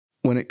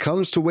When it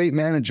comes to weight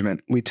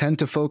management, we tend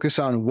to focus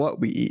on what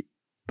we eat,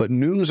 but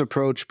Noom's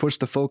approach puts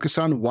the focus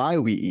on why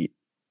we eat.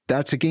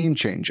 That's a game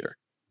changer.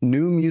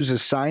 Noom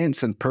uses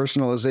science and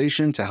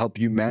personalization to help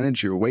you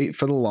manage your weight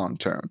for the long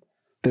term.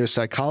 Their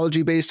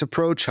psychology-based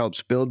approach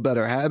helps build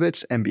better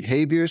habits and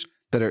behaviors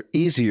that are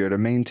easier to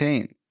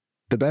maintain.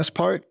 The best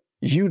part?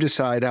 You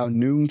decide how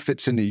Noom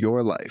fits into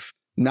your life,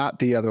 not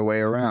the other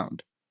way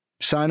around.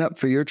 Sign up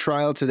for your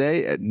trial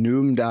today at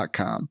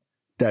Noom.com.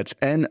 That's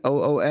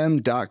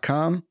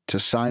Noom.com to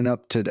sign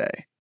up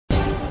today.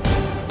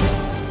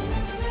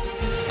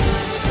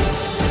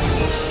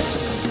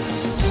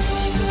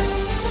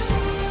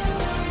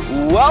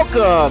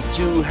 Welcome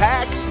to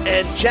Hacks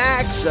and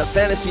Jacks, a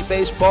fantasy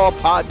baseball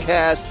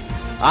podcast.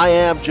 I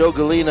am Joe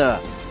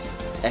Galena.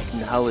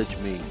 Acknowledge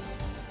me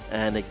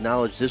and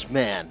acknowledge this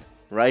man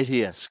right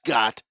here,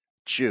 Scott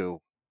Chu.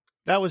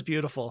 That was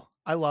beautiful.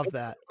 I love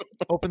that.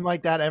 Open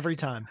like that every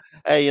time.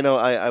 Hey, you know,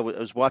 I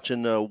was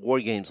watching War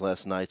Games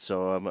last night,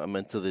 so I'm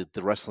into the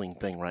wrestling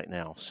thing right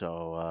now.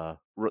 So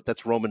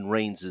that's Roman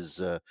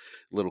Reigns'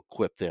 little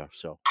quip there.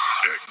 So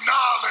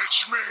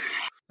acknowledge me.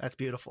 That's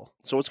beautiful.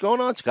 So what's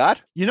going on,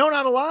 Scott? You know,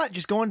 not a lot.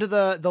 Just going to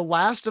the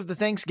last of the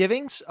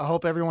Thanksgivings. I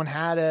hope everyone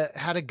had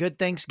a good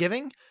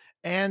Thanksgiving,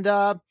 and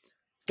I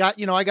got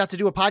to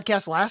do a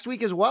podcast last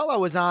week as well. I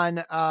was on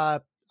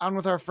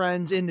with our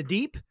friends In the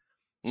Deep.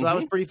 So that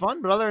was pretty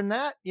fun. But other than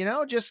that,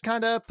 just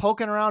kind of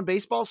poking around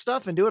baseball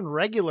stuff and doing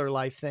regular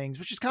life things,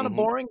 which is kind of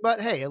boring.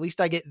 But hey, at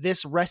least I get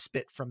this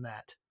respite from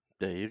that.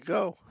 There you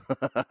go.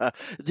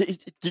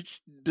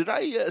 Did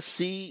I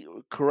see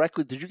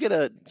correctly? Did you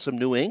get some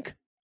new ink?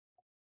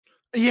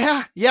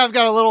 Yeah. I've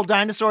got a little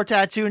dinosaur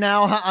tattoo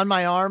now on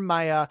my arm.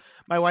 My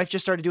wife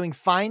just started doing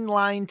fine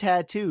line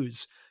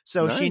tattoos.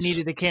 So Nice. She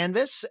needed a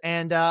canvas,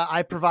 and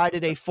I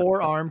provided a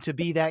forearm to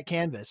be that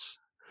canvas.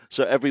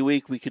 So every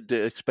week we could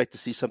expect to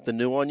see something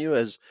new on you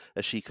as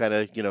she kind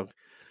of,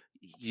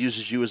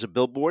 uses you as a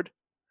billboard.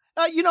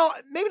 Maybe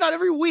not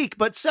every week,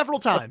 but several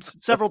times.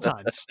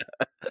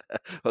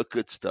 Oh,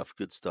 good stuff.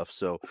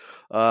 So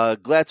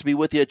glad to be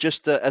with you.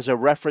 Just as a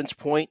reference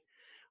point,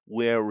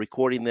 we're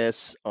recording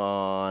this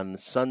on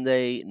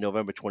Sunday,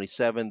 November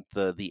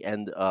 27th, the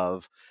end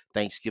of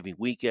Thanksgiving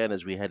weekend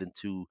as we head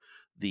into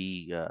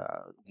the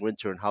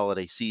winter and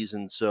holiday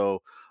season.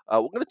 So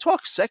we're going to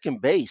talk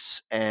second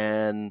base.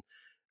 And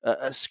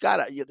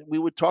Scott, we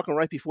were talking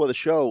right before the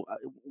show.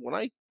 When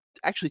I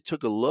actually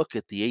took a look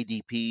at the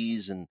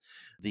ADPs and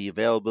the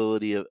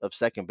availability of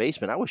second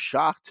baseman, I was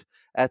shocked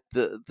at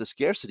the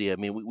scarcity. I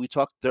mean, we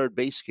talked third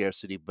base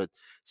scarcity, but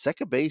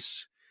second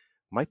base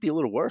might be a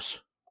little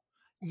worse.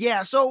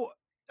 Yeah. So,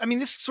 I mean,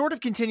 this sort of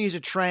continues a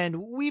trend.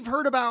 We've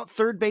heard about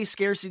third base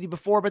scarcity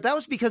before, but that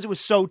was because it was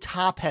so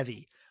top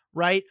heavy,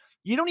 right?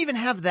 You don't even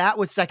have that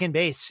with second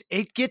base.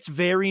 It gets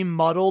very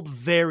muddled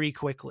very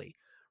quickly,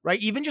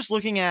 right? Even just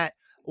looking at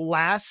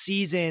last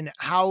season,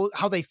 how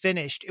they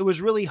finished, it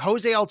was really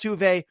Jose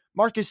Altuve,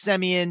 Marcus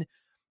Semien,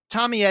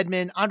 Tommy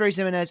Edman, Andres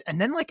Gimenez, and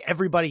then like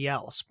everybody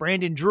else.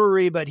 Brandon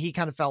Drury, but he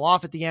kind of fell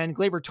off at the end.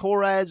 Gleyber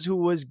Torres, who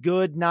was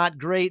good, not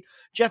great.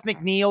 Jeff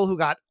McNeil, who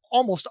got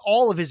almost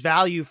all of his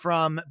value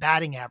from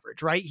batting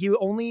average, right? He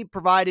only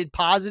provided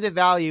positive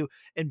value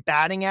in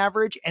batting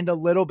average and a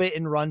little bit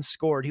in runs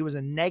scored. He was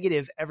a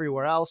negative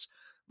everywhere else.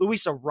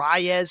 Luis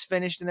Arraez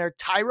finished in there.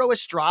 Tyro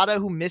Estrada,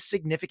 who missed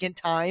significant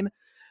time.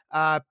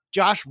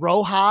 Josh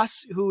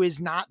Rojas, who is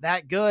not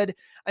that good.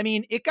 I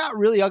mean, it got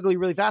really ugly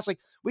really fast. Like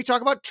we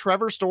talk about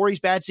Trevor Story's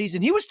bad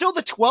season. He was still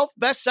the 12th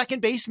best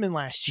second baseman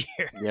last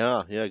year.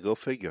 Yeah. Go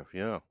figure.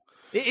 Yeah.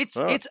 It's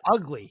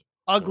ugly.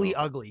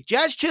 Ugly.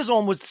 Jazz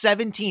Chisholm was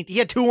 17th. He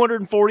had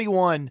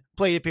 241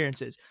 plate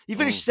appearances. He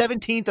finished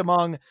 17th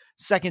among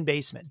second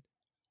basemen.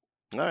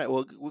 All right.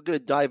 Well, we're going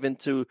to dive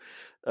into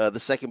the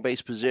second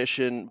base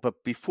position.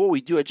 But before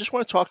we do, I just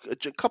want to talk.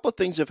 A couple of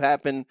things have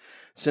happened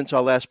since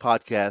our last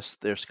podcast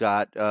there,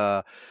 Scott.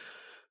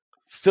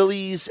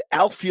 Phillies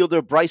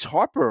outfielder Bryce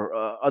Harper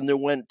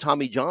underwent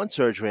Tommy John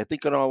surgery. I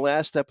think on our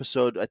last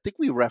episode, I think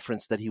we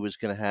referenced that he was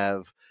going to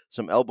have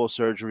some elbow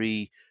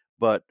surgery,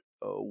 but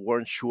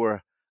weren't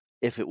sure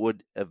if it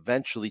would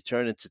eventually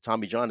turn into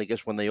Tommy John. I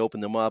guess when they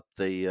opened them up,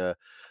 they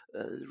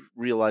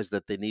realized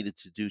that they needed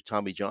to do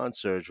Tommy John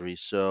surgery.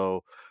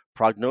 So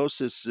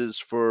prognosis is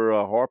for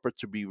Harper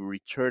to be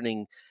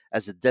returning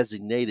as a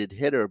designated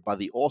hitter by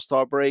the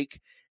All-Star break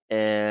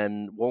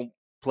and won't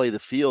play the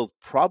field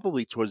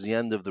probably towards the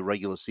end of the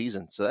regular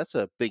season. So that's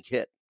a big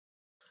hit.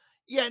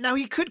 Yeah, now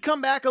he could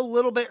come back a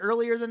little bit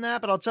earlier than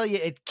that, but I'll tell you,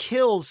 it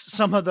kills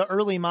some of the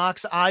early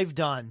mocks I've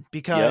done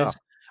because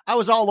I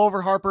was all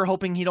over Harper,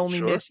 hoping he'd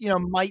only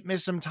might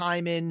miss some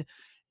time in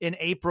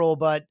April,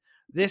 but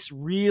this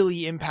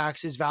really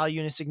impacts his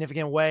value in a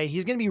significant way.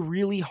 He's going to be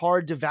really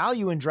hard to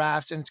value in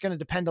drafts, and it's going to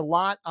depend a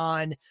lot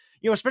on,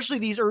 especially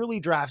these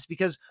early drafts,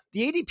 because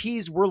the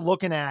ADPs we're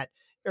looking at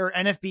are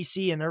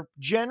NFBC, and they're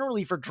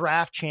generally for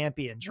draft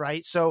champions,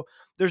 right? So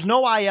there's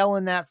no IL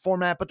in that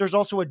format, but there's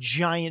also a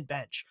giant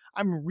bench.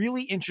 I'm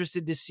really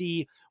interested to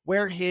see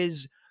where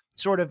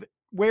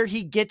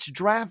he gets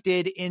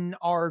drafted in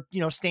our,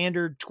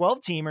 standard 12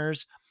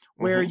 teamers,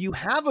 where you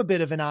have a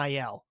bit of an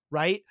IL,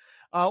 right?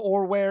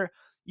 Or where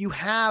you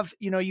have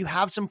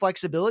some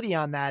flexibility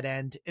on that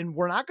end, and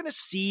we're not going to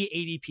see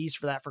ADPs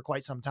for that for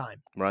quite some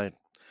time. Right.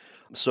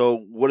 So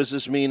what does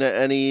this mean?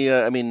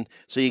 I mean,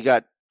 so you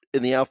got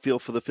in the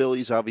outfield for the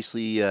Phillies,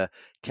 obviously Nick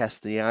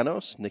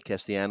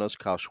Castellanos,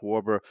 Kyle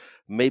Schwarber.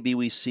 Maybe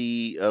we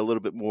see a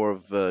little bit more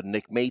of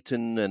Nick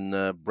Maton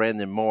and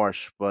Brandon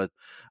Marsh, but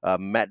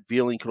Matt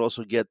Vierling could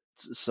also get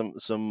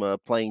some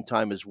playing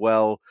time as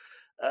well.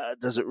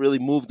 Does it really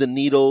move the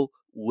needle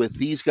with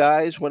these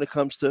guys when it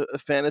comes to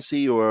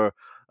fantasy, or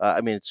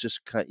I mean, it's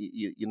just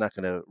you're not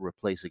going to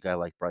replace a guy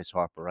like Bryce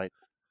Harper, right?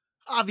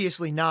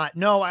 Obviously not.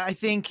 No, I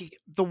think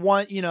the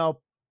one, you're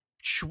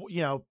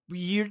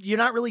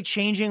not really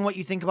changing what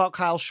you think about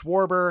Kyle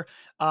Schwarber.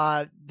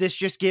 This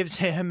just gives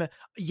him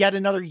yet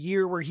another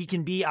year where he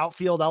can be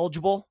outfield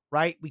eligible,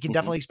 right? We can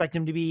definitely expect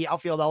him to be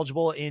outfield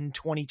eligible in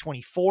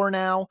 2024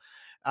 now,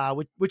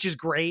 which is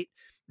great.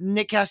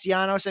 Nick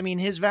Castellanos, I mean,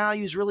 his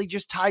value is really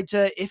just tied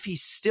to if he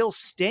still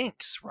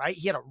stinks, right?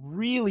 He had a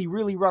really,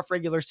 really rough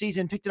regular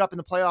season, picked it up in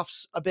the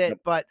playoffs a bit,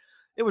 but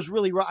it was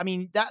really rough. I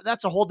mean,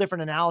 that's a whole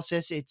different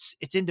analysis. It's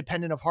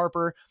independent of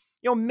Harper.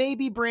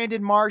 Maybe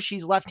Brandon Marsh,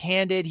 he's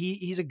left-handed.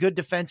 He's a good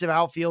defensive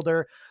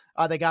outfielder.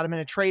 They got him in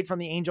a trade from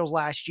the Angels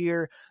last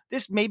year.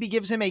 This maybe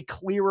gives him a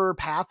clearer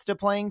path to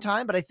playing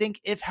time, but I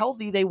think if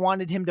healthy, they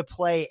wanted him to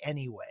play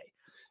anyway.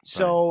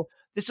 So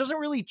this doesn't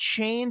really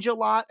change a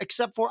lot,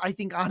 except for, I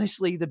think,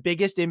 honestly, the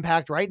biggest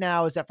impact right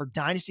now is that for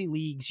dynasty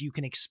leagues, you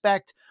can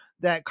expect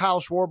that Kyle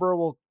Schwarber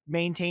will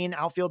maintain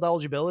outfield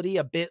eligibility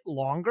a bit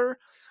longer.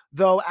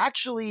 Though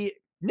actually,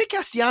 Nick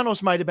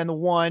Castellanos might have been the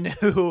one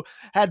who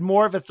had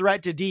more of a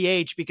threat to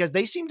DH because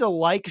they seem to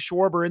like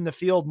Schwarber in the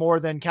field more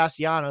than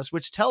Castellanos,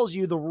 which tells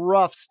you the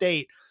rough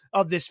state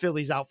of this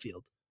Phillies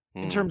outfield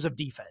in terms of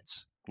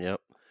defense. Yep.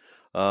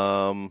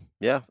 I'm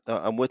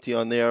with you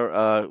on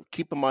there.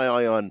 Keeping my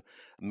eye on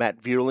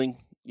Matt Vierling,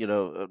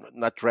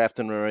 not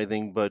drafting him or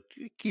anything, but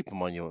keep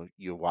him on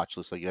your watch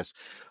list, I guess.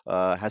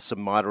 Has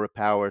some moderate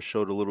power,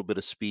 showed a little bit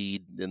of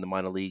speed in the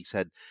minor leagues,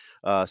 had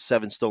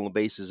 7 stolen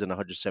bases in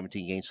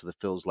 117 games for the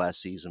Phils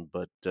last season.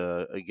 But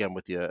again,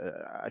 with you,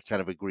 I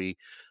kind of agree.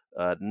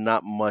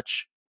 Not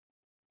much,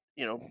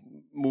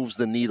 moves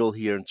the needle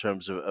here in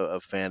terms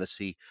of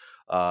fantasy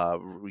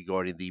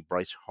regarding the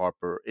Bryce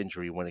Harper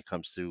injury when it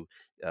comes to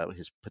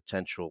his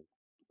potential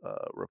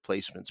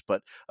replacements.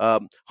 But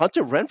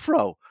Hunter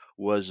Renfroe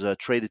was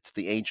traded to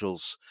the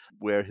Angels,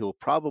 where he'll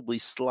probably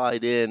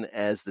slide in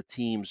as the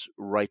team's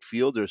right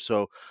fielder.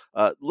 So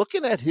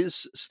looking at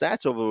his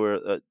stats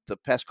over the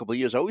past couple of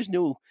years, I always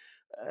knew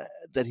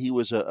that he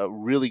was a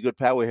really good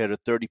power hitter,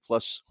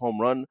 30-plus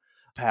home run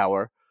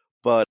power,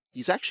 but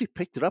he's actually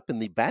picked it up in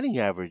the batting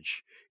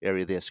average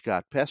area there,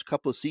 Scott. Past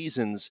couple of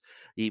seasons,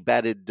 he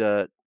batted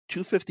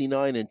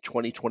 259 in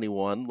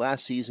 2021.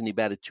 Last season, he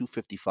batted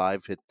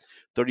 255, hit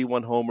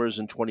 31 homers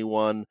in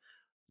 21,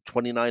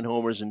 29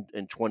 homers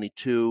in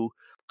 22.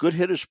 Good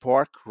hitter's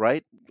park,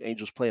 right?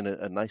 Angels playing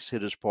a nice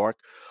hitter's park.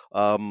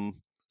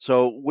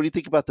 So what do you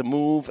think about the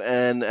move?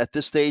 And at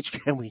this stage,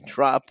 can we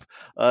drop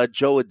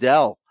Jo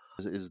Adell?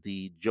 Is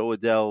the Jo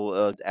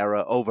Adell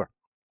era over?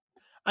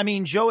 I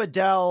mean, Jo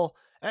Adell,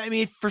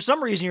 for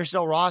some reason you're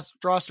still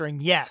rostering.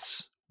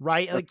 Yes.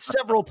 Right. Like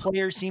several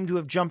players seem to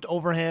have jumped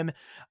over him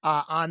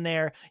on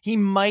there. He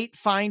might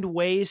find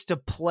ways to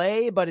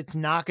play, but it's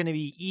not going to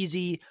be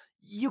easy.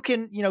 You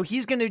can,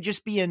 he's going to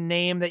just be a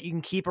name that you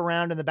can keep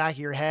around in the back of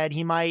your head.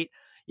 He might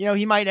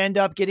end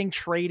up getting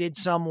traded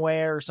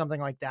somewhere or something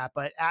like that.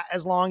 But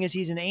as long as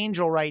he's an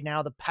Angel right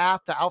now, the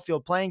path to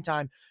outfield playing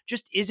time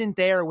just isn't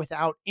there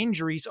without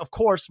injuries. Of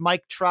course,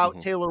 Mike Trout,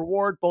 Taylor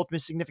Ward, both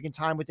missed significant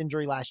time with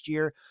injury last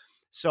year.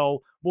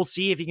 So we'll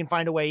see if he can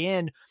find a way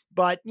in.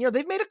 But,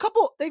 they've made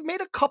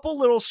a couple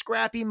little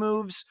scrappy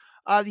moves.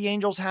 The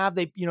Angels have,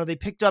 they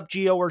picked up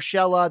Gio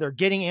Urshela. They're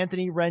getting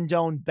Anthony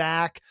Rendon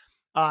back.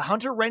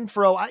 Hunter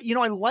Renfroe,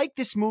 I like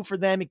this move for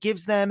them. It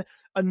gives them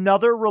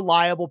another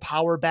reliable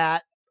power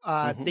bat.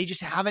 They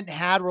just haven't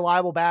had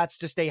reliable bats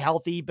to stay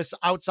healthy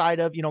outside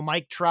of,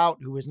 Mike Trout,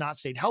 who has not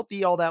stayed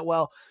healthy all that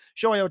well.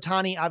 Shohei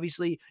Ohtani,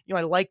 obviously,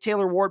 I like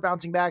Taylor Ward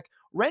bouncing back.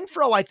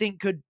 Renfroe, I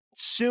think, could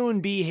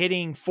soon be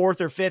hitting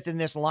 4th or 5th in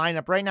this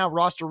lineup. Right now,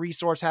 Roster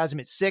Resource has him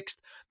at 6th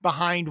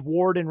behind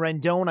Ward and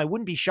Rendon. I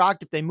wouldn't be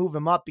shocked if they move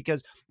him up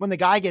because when the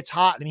guy gets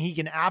hot, he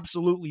can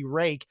absolutely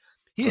rake.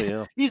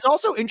 He's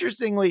also,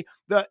 interestingly,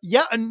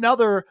 yet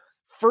another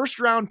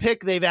first-round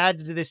pick they've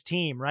added to this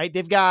team, right?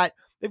 They've got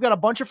a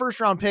bunch of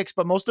first-round picks,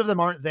 but most of them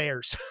aren't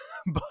theirs.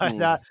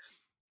 But,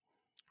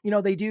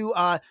 they do.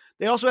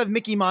 They also have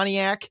Mickey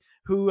Moniak,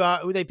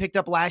 who they picked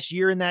up last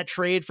year in that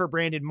trade for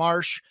Brandon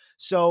Marsh.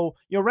 So,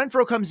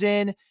 Renfroe comes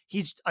in.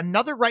 He's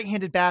another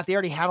right-handed bat. They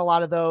already had a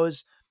lot of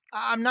those.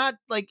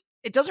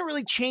 It doesn't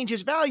really change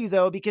his value,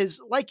 though,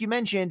 because like you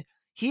mentioned,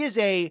 he's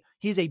a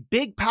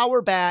big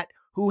power bat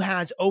who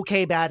has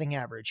okay batting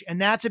average,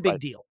 and that's a big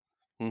deal,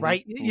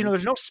 right?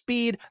 There's no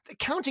speed. The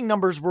counting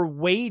numbers were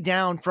way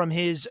down from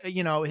his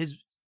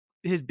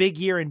his big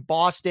year in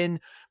Boston,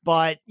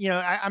 but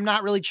I'm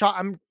not really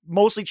I'm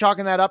mostly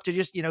chalking that up to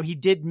just, he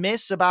did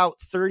miss about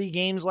 30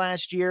 games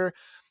last year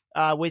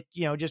with,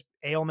 just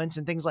ailments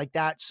and things like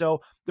that.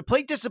 So the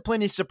plate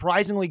discipline is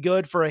surprisingly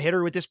good for a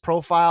hitter with this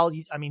profile.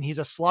 He's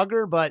a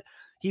slugger, but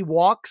he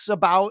walks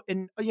about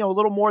a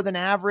little more than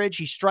average.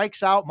 He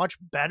strikes out much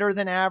better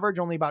than average,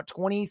 only about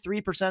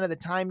 23% of the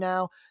time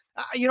now.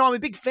 I'm a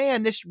big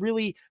fan. This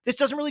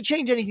doesn't really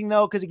change anything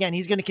though, because again,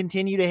 he's going to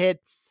continue to hit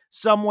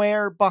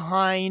somewhere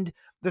behind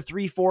the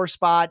 3-4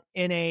 spot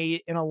in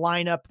a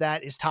lineup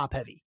that is top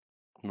heavy.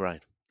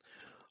 Right.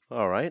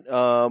 All right.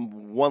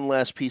 One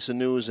last piece of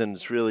news, and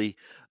it's really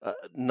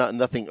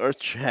nothing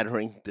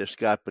earth-shattering there,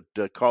 Scott,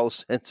 but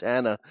Carlos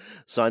Santana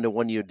signed a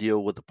 1-year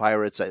deal with the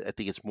Pirates. I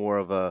think it's more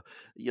of a,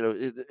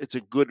 it's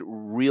a good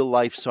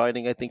real-life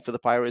signing, I think, for the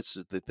Pirates,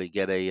 that they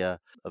get a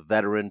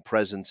veteran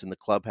presence in the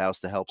clubhouse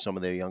to help some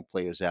of their young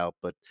players out.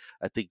 But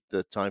I think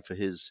the time for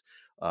his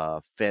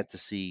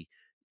fantasy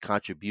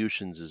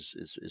contributions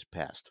is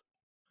past.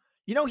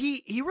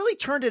 He really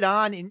turned it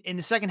on in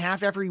the second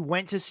half after he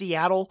went to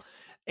Seattle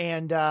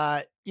and,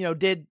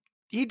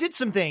 did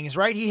some things,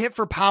 right? He hit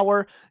for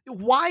power.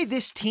 Why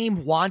this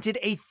team wanted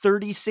a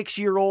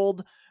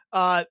 36-year-old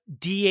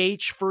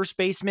DH first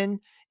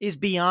baseman is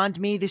beyond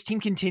me. This team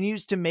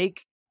continues to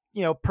make,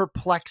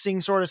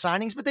 perplexing sort of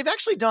signings, but they've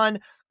actually done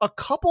a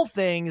couple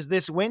things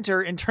this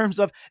winter in terms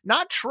of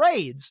not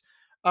trades.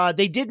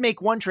 They did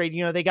make one trade.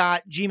 They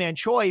got Ji-Man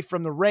Choi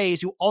from the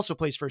Rays, who also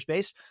plays first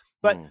base.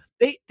 But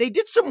they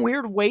did some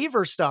weird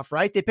waiver stuff,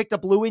 right? They picked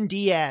up Lewin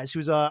Diaz,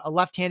 who's a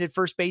left-handed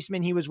first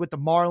baseman. He was with the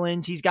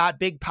Marlins. He's got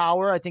big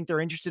power. I think they're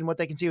interested in what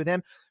they can see with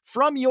him.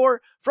 From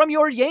your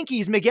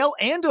Yankees, Miguel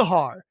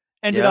Andujar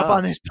ended up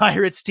on this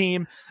Pirates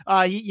team.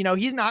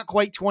 He's not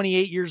quite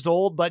 28 years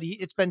old, but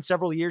it's been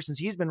several years since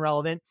he's been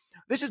relevant.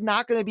 This is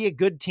not going to be a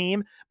good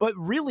team, but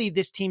really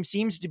this team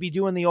seems to be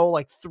doing the old,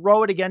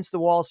 throw it against the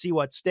wall, see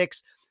what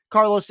sticks.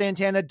 Carlos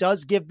Santana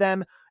does give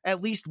them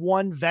at least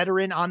one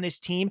veteran on this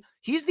team.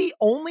 He's the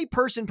only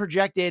person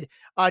projected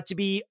to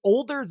be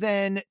older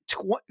than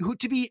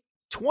to be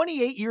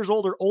 28 years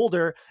old or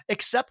older,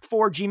 except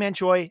for Ji-Man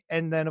Choi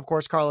and then, of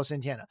course, Carlos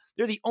Santana.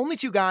 They're the only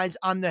two guys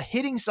on the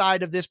hitting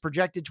side of this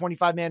projected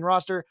 25-man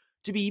roster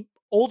to be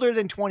older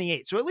than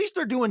 28. So at least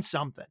they're doing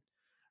something,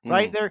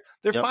 right?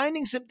 They're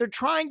finding some. They're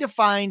trying to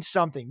find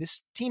something.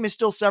 This team is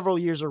still several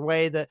years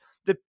away. The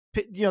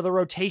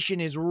rotation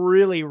is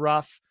really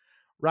rough.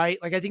 Right?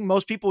 I think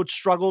most people would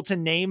struggle to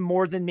name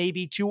more than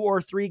maybe 2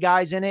 or 3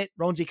 guys in it.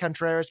 Roansy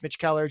Contreras, Mitch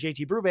Keller,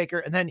 JT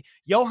Brubaker, and then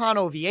Johan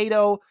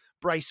Oviedo,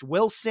 Bryce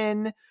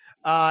Wilson.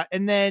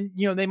 And then,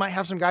 they might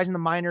have some guys in the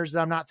minors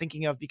that I'm not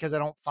thinking of because I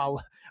don't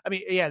follow.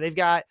 They've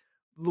got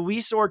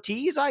Luis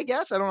Ortiz, I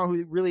guess. I don't know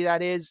who really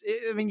that is.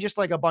 Just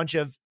a bunch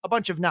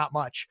of not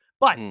much,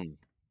 but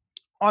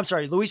I'm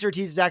sorry. Luis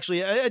Ortiz is actually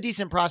a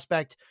decent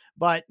prospect,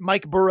 but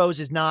Mike Burrows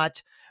is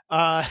not,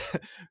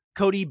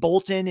 Cody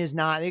Bolton is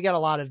not. They got a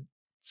lot of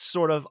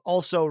sort of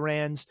also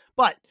rans,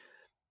 but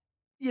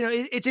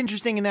it's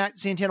interesting in that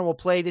Santana will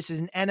play. This is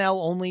an NL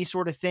only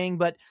sort of thing,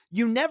 but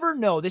you never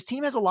know. This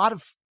team has a lot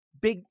of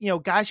big,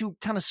 guys who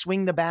kind of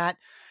swing the bat,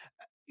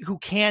 who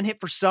can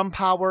hit for some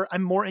power.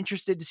 I'm more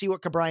interested to see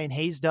what Ke'Bryan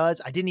Hayes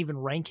does. I didn't even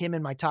rank him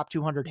in my top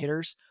 200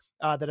 hitters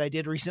that I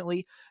did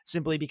recently,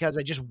 simply because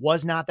I just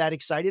was not that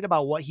excited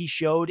about what he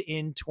showed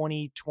in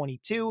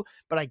 2022,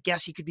 but I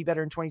guess he could be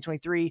better in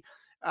 2023.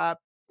 But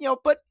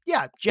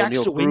yeah, Jack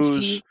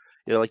Sawinski.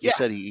 Like you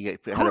said, he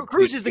had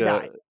Cruz is the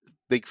guy.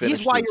 Big finish.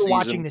 He's why you're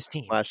watching this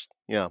team.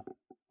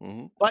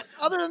 But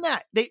other than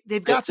that,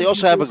 they've got. They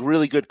also have a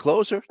really good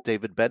closer,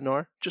 David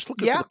Bednar. Just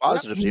looking for the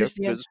positives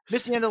here.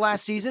 Missed the end of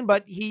last season,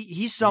 but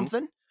he's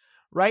something,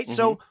 right?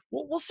 So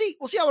we'll see.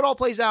 We'll see how it all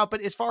plays out.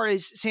 But as far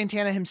as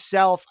Santana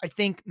himself, I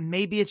think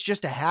maybe it's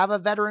just to have a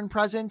veteran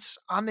presence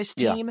on this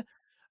team.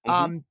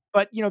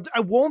 But I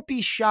won't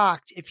be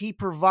shocked if he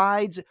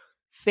provides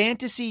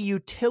fantasy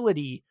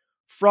utility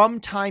from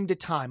time to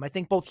time. I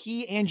think both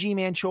he and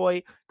Ji-Man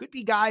Choi could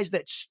be guys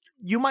that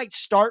you might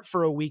start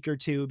for a week or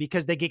two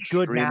because they get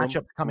good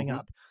matchups coming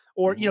up.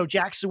 Or,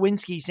 Jack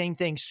Sawinski, same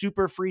thing,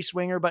 super free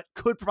swinger, but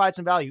could provide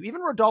some value.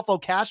 Even Rodolfo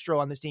Castro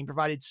on this team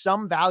provided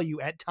some value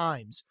at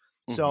times.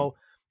 So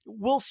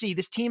we'll see.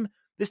 This team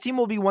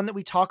will be one that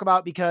we talk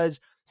about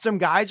because some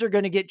guys are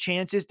going to get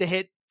chances to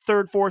hit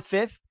 3rd, 4th,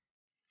 5th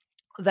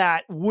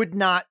that would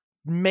not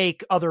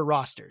make other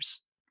rosters.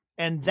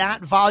 And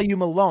that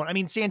volume alone,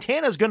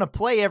 Santana's going to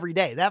play every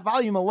day. That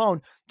volume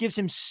alone gives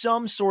him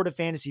some sort of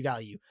fantasy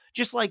value,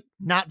 just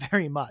not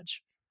very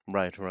much.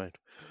 Right.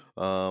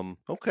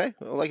 Okay.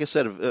 Well, like I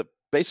said,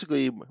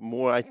 basically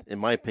more, in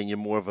my opinion,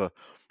 more of a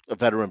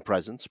veteran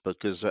presence,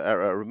 because I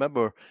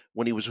remember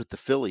when he was with the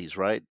Phillies,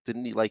 right?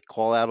 Didn't he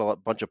call out a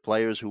bunch of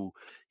players who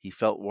he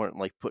felt weren't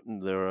putting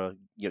their,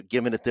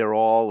 giving it their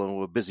all and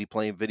were busy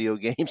playing video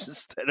games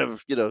instead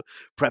of,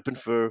 prepping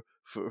for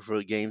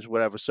games,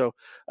 whatever. So,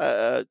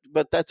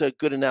 but that's a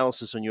good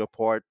analysis on your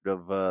part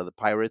of the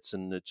Pirates.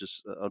 And it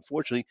just,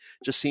 unfortunately,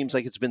 just seems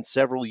like it's been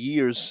several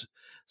years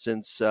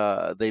since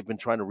they've been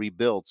trying to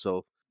rebuild.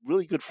 So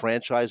really good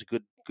franchise,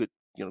 good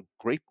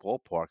great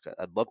ballpark.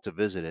 I'd love to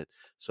visit it.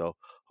 So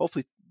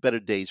hopefully better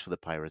days for the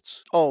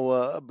Pirates.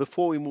 Oh,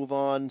 before we move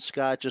on,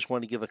 Scott, just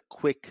want to give a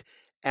quick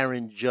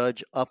Aaron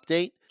Judge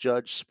update.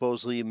 Judge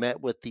supposedly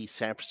met with the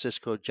San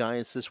Francisco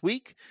Giants this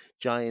week.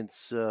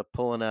 Giants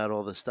pulling out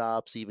all the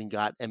stops, even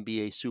got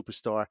NBA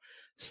superstar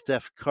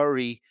Steph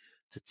Curry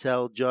to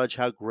tell Judge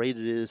how great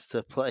it is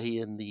to play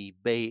in the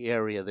Bay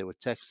Area. They were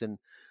texting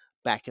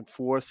back and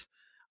forth.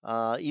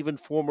 Even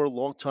former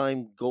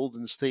longtime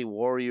Golden State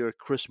Warrior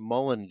Chris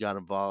Mullin got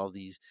involved.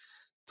 He's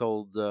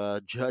told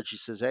Judge, he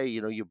says, hey,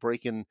 you're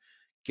breaking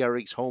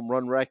Gehrig's home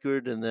run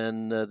record, and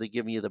then they're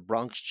giving you the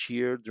Bronx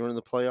cheer during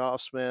the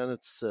playoffs, man.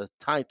 It's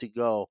time to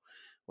go.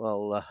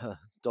 Well,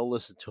 don't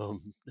listen to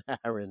him,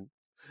 Aaron.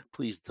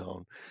 Please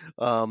don't.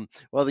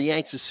 Well, the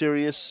Yanks are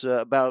serious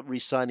about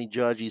re-signing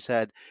Judge. He's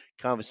had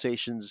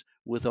conversations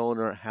with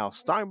owner Hal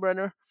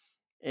Steinbrenner,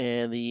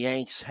 and the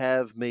Yanks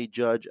have made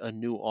Judge a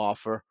new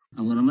offer.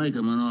 I'm going to make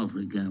him an offer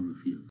he can't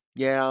refuse.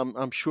 Yeah,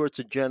 I'm sure it's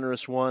a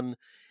generous one.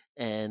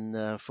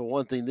 And for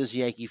one thing, this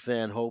Yankee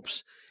fan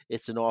hopes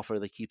it's an offer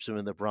that keeps him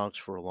in the Bronx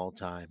for a long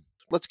time.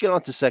 Let's get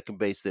on to second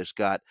base there,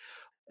 Scott.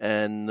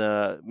 And,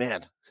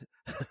 man,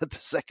 the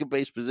second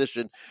base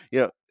position,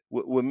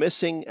 we're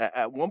missing.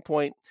 At one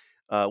point,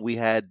 we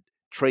had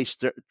Trey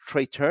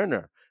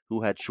Turner,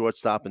 who had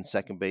shortstop and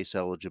second base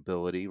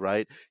eligibility,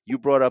 right? You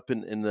brought up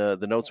in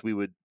the notes we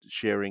were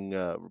sharing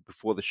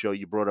before the show,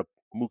 you brought up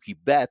Mookie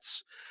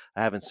Betts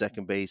having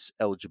second base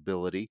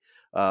eligibility.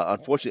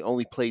 Unfortunately,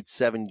 only played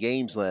 7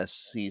 games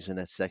last season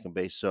at second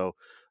base. So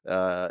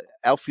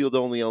outfield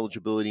only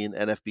eligibility in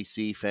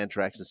NFBC,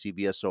 Fantrax, and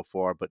CBS so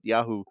far. But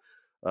Yahoo,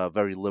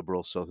 very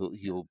liberal, so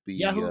he'll be.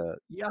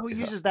 Yahoo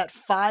uses that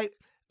 5.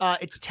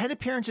 It's 10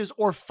 appearances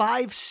or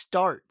 5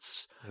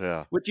 starts,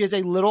 which is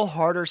a little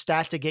harder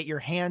stat to get your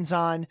hands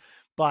on.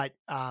 But,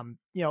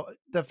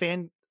 the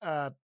fan,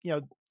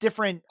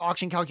 different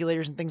auction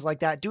calculators and things like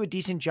that do a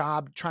decent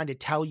job trying to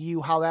tell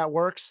you how that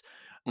works.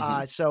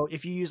 Mm-hmm. So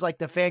if you use like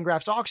the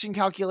Fangraphs auction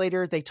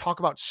calculator, they talk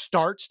about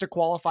starts to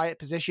qualify at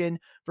position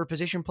for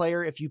position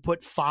player. If you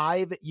put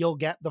 5, you'll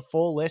get the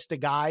full list of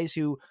guys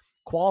who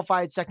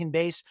qualify at second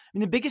base. I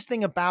mean, the biggest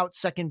thing about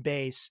second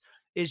base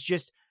is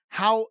just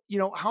how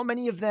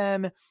many of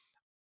them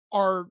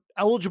are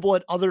eligible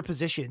at other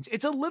positions.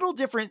 It's a little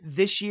different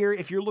this year.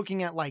 If you're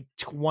looking at like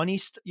 20,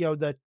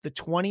 the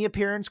 20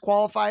 appearance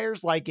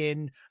qualifiers, like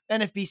in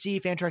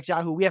NFBC, Fantrax,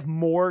 Yahoo, we have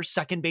more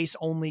second base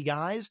only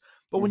guys.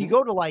 But when you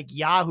go to like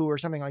Yahoo or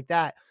something like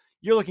that,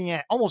 you're looking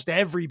at almost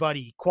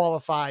everybody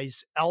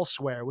qualifies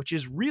elsewhere, which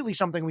is really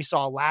something we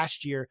saw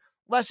last year,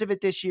 less of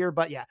it this year.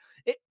 But yeah,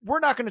 we're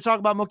not going to talk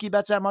about Mookie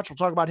Betts that much. We'll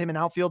talk about him in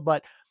outfield,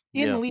 but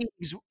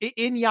leagues,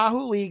 in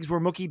Yahoo leagues where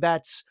Mookie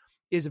Betts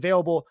is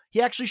available,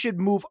 he actually should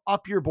move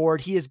up your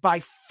board. He is by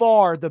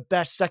far the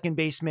best second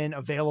baseman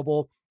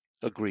available.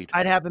 Agreed.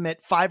 I'd have him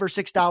at $5 or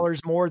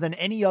 $6 more than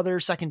any other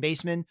second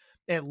baseman,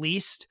 at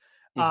least.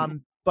 Mm-hmm.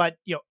 But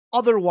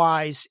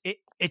otherwise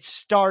it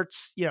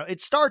starts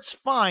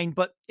fine,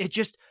 but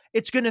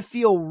it's going to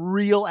feel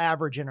real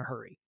average in a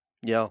hurry.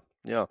 Yeah.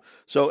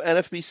 So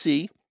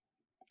NFBC,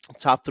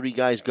 top 3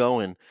 guys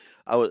going.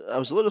 I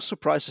was a little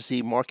surprised to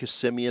see Marcus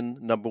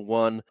Semien, number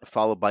 1,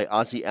 followed by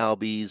Ozzie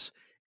Albies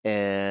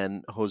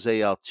and Jose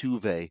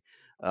Altuve.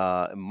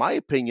 In my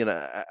opinion,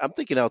 I'm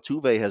thinking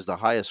Altuve has the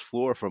highest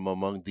floor from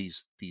among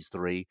these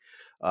 3.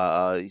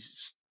 He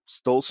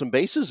stole some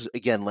bases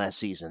again last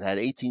season, had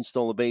 18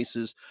 stolen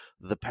bases.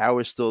 The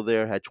power's still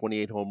there, had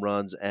 28 home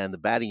runs, and the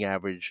batting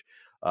average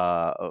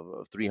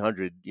of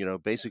 300.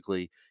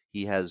 Basically,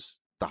 he has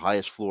the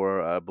highest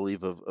floor, I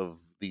believe, of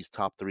these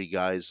top 3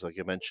 guys, like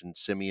I mentioned,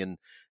 Semien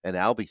and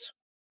Albies.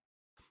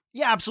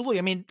 Yeah, absolutely.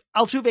 I mean,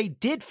 Altuve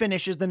did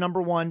finish as the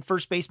number 1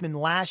 first baseman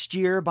last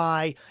year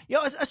by,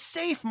 a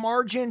safe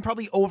margin,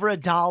 probably over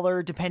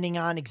 $1, depending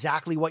on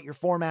exactly what your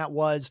format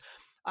was.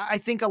 I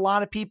think a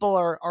lot of people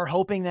are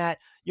hoping that,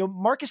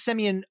 Marcus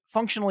Semien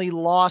functionally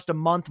lost a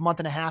month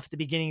and a half at the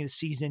beginning of the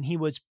season. He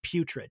was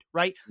putrid,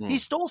 right? He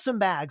stole some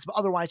bags, but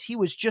otherwise he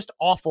was just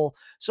awful.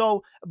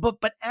 So,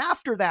 but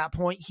after that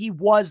point, he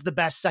was the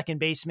best second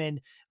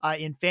baseman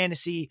in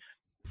fantasy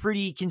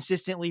pretty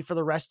consistently for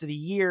the rest of the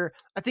year.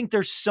 I think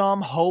there's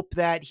some hope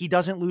that he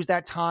doesn't lose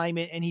that time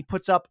and he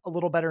puts up a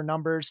little better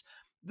numbers.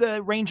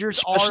 The Rangers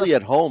especially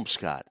at home,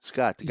 Scott,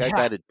 the guy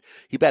batted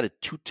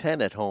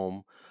 210 at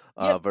home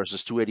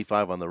versus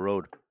 285 on the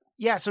road.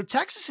 Yeah, so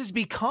Texas has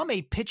become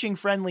a pitching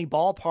friendly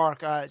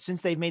ballpark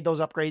since they've made those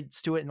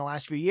upgrades to it in the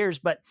last few years.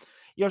 But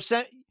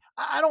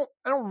I don't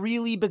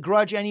really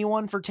begrudge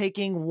anyone for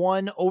taking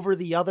one over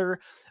the other,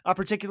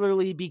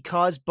 particularly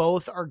because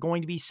both are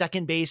going to be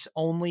second base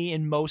only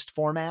in most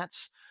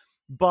formats.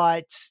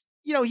 But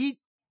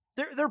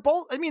they're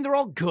both. I mean, they're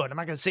all good. I'm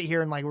not going to sit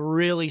here and like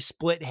really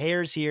split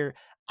hairs here.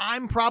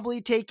 I'm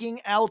probably taking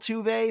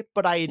Altuve,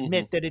 but I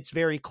admit that it's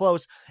very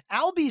close.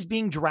 Albies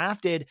being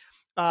drafted,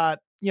 the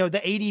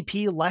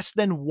ADP less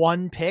than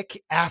 1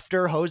 pick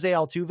after Jose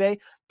Altuve.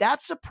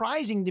 That's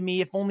surprising to me,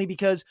 if only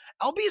because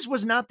Albies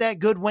was not that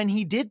good when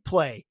he did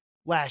play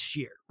last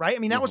year, right? I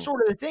mean, that was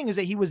sort of the thing, is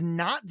that he was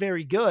not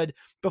very good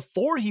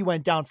before he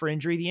went down for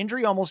injury. The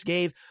injury almost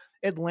gave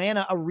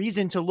Atlanta a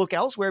reason to look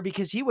elsewhere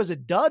because he was a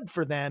dud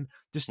for them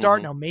to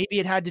start. Now, maybe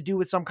it had to do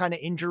with some kind of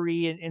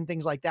injury and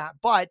things like that,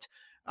 but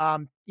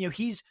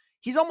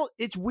he's almost,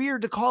 it's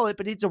weird to call it,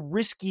 but it's a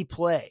risky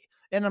play.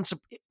 And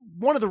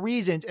one of the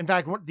reasons, in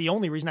fact, the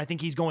only reason I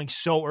think he's going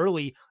so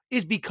early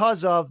is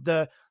because of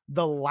the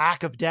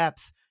lack of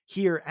depth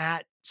here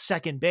at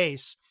second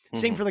base.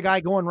 Same for the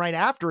guy going right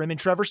after him in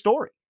Trevor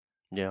Story.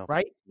 Yeah.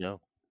 Right? Yeah.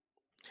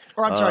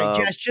 Or I'm sorry,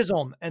 Jazz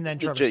Chisholm and then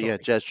Trevor Story. Yeah,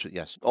 Jazz,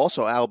 yes.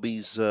 Also,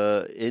 Albie's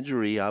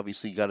injury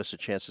obviously got us a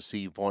chance to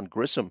see Vaughn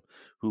Grissom,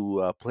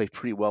 who played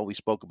pretty well. We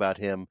spoke about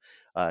him,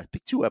 I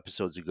think 2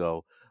 episodes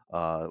ago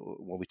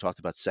when we talked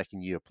about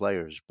second-year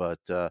players. But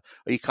are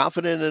you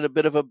confident in a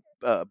bit of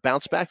a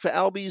bounce back for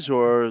Albie's,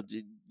 or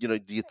do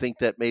you think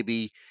that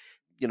maybe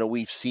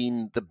we've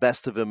seen the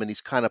best of him and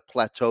he's kind of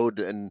plateaued,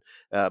 and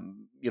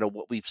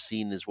what we've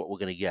seen is what we're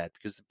going to get,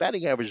 because the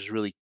batting average has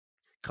really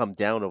come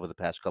down over the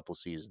past couple of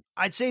seasons?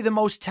 I'd say the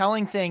most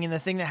telling thing, and the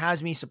thing that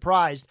has me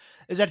surprised,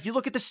 is that if you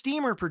look at the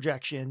Steamer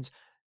projections,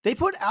 they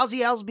put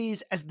Ozzie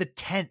Albies as the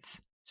 10th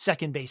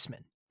second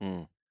baseman.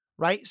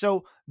 Right.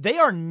 So they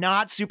are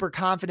not super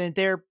confident.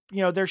 They're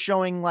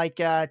showing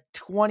like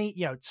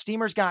 20,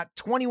 Steamer's got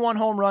 21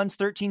 home runs,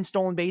 13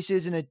 stolen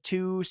bases, and a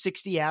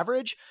 260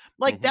 average.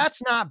 Like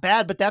that's not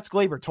bad, but that's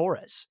Gleyber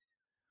Torres.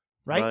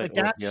 Right. Like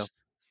that's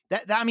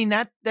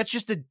that's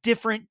just a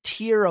different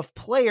tier of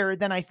player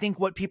than I think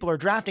what people are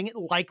drafting it,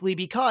 likely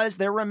because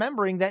they're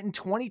remembering that in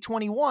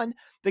 2021,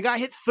 the guy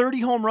hit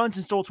 30 home runs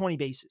and stole 20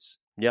 bases.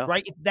 Yeah.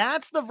 Right. If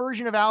that's the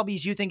version of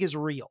Albies you think is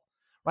real.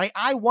 Right.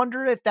 I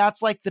wonder if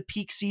that's like the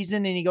peak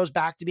season and he goes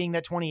back to being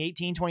that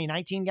 2018,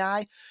 2019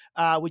 guy,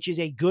 which is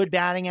a good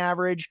batting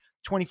average,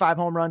 25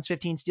 home runs,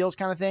 15 steals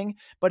kind of thing.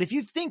 But if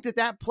you think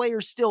that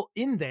player's still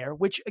in there,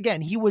 which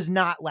again, he was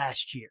not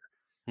last year,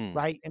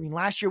 right? I mean,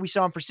 last year we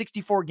saw him for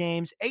 64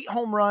 games, 8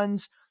 home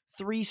runs,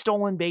 3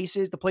 stolen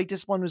bases. The plate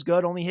discipline was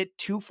good, only hit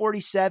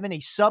 247, a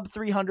sub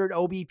 300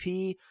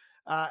 OBP.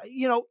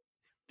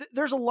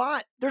 There's a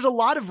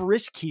lot of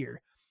risk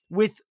here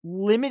with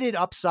limited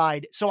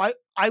upside. So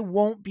I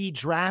won't be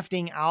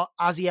drafting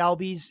Ozzie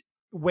Albies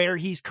where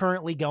he's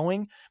currently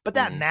going, but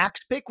that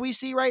max pick we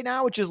see right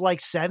now, which is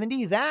like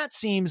 70, that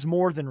seems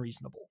more than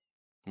reasonable.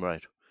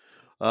 Right.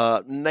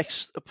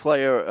 Next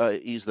player,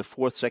 he's the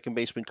 4th second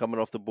baseman coming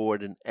off the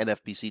board in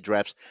NFBC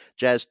drafts,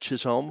 Jazz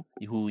Chisholm,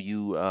 who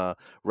you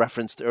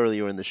referenced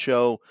earlier in the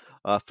show,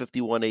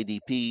 51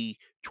 ADP,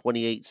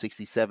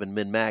 28.67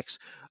 min-max.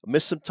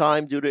 Missed some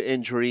time due to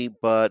injury,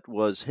 but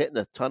was hitting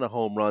a ton of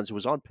home runs. He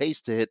was on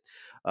pace to hit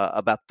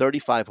about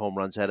 35 home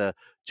runs, had a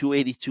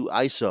 282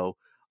 ISO.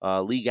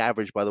 League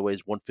average, by the way,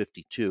 is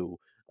 152.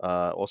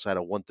 Also had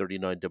a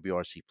 139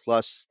 WRC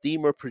plus.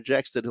 Steamer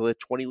projects that he'll hit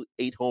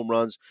 28 home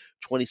runs,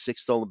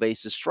 26 stolen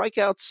bases.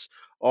 Strikeouts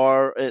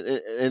are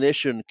an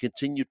issue and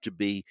continue to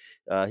be.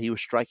 He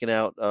was striking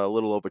out a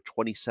little over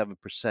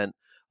 27%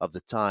 of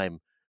the time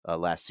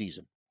last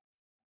season.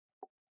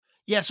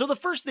 Yeah, so the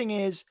first thing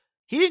is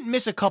he didn't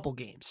miss a couple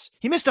games.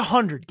 He missed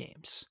 100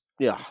 games.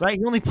 Yeah. Right?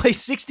 He only played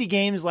 60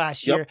 games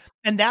last year.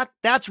 And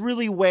that's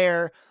really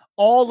where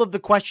all of the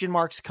question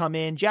marks come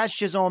in. Jazz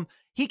Chisholm,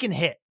 he can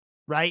hit,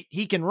 right?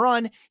 He can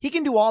run, he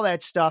can do all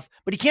that stuff,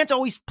 but he can't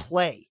always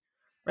play.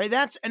 Right.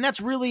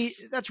 That's really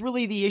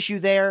the issue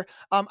there.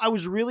 I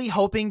was really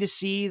hoping to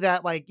see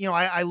that,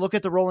 I look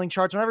at the rolling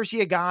charts. Whenever I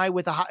see a guy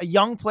with a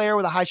young player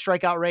with a high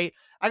strikeout rate,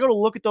 I go to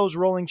look at those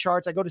rolling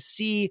charts. I go to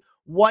see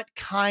what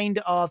kind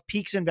of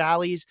peaks and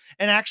valleys.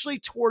 And actually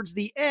towards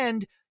the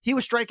end, he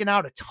was striking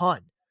out a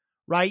ton.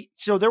 Right.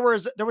 So there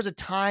was a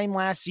time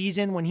last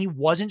season when he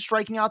wasn't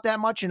striking out that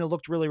much and it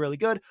looked really, really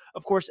good.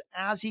 Of course,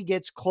 as he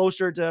gets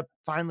closer to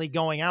finally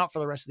going out for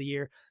the rest of the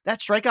year, that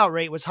strikeout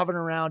rate was hovering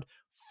around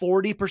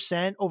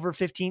 40% over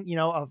 15,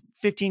 a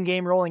 15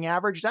 game rolling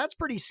average. That's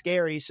pretty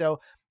scary.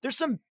 So there's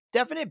some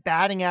definite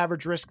batting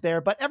average risk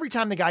there, but every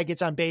time the guy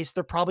gets on base,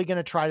 they're probably going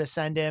to try to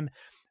send him.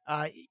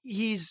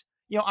 He's,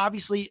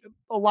 obviously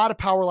a lot of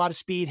power, a lot of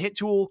speed. Hit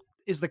tool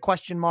is the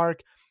question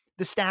mark.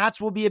 The stats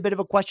will be a bit of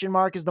a question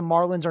mark as the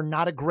Marlins are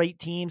not a great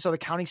team. So the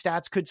counting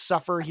stats could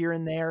suffer here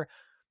and there,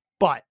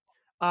 but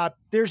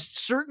there's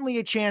certainly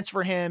a chance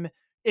for him.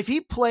 If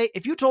you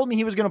told me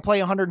he was going to play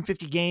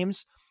 150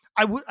 games,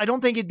 I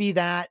don't think it'd be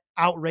that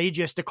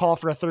outrageous to call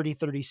for a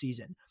 30-30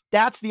 season.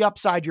 That's the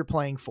upside you're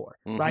playing for,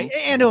 right?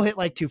 And he'll hit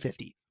like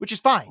 250, which is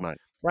fine,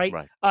 right?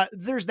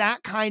 There's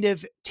that kind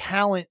of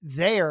talent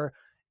there.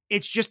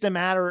 It's just a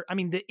matter,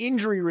 the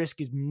injury risk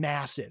is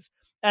massive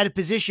at a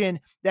position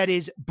that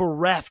is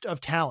bereft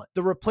of talent.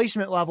 The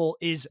replacement level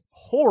is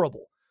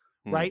horrible,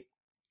 right?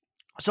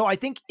 So I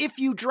think if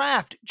you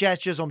draft Jazz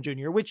Chisholm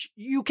Jr., which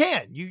you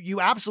can,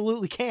 you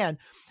absolutely can,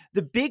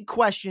 the big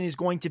question is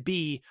going to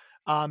be,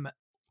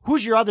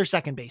 who's your other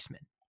second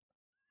baseman,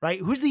 right?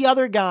 Who's the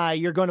other guy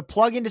you're going to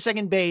plug into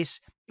second base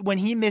when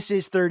he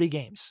misses 30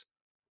 games,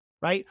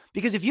 right?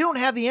 Because if you don't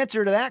have the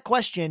answer to that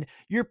question,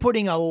 you're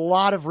putting a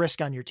lot of risk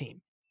on your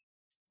team.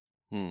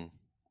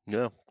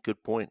 Yeah,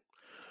 good point.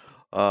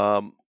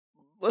 Um,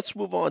 let's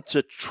move on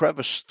to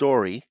Trevor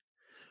Story,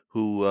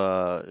 who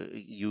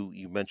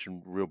you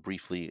mentioned real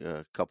briefly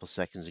a couple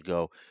seconds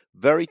ago.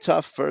 Very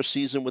tough first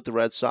season with the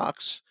Red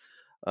Sox.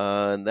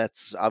 And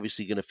that's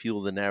obviously going to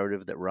fuel the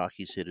narrative that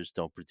Rockies hitters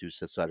don't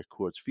produce outside of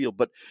Coors Field.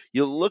 But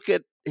you look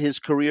at his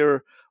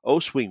career O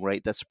swing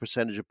rate, that's the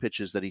percentage of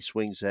pitches that he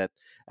swings at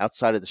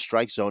outside of the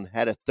strike zone,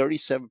 had a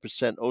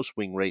 37% O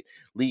swing rate.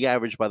 League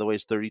average, by the way,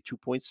 is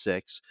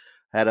 32.6.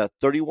 Had a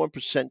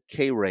 31%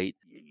 K rate.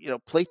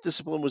 Plate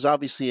discipline was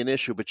obviously an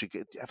issue, but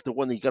after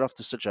when he got off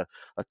to such a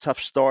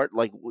tough start,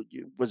 like,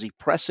 was he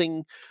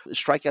pressing?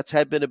 Strikeouts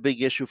had been a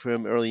big issue for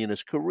him early in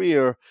his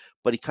career,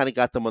 but he kind of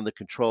got them under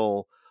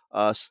control.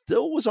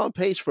 Still was on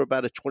pace for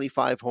about a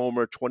 25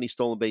 homer, 20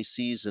 stolen base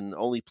season,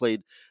 only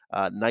played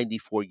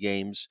 94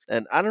 games.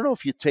 And I don't know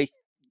if you take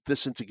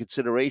this into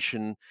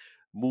consideration,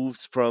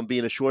 moved from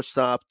being a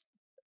shortstop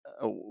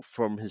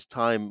from his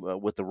time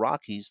with the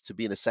Rockies to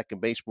being a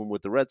second baseman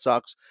with the Red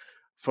Sox.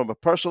 From a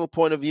personal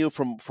point of view,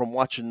 from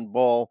watching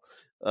ball,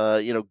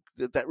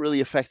 that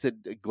really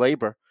affected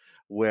Glaber,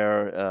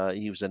 where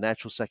he was a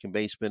natural second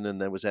baseman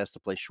and then was asked to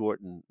play short,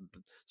 and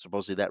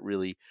supposedly that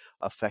really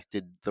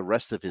affected the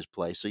rest of his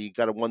play. So you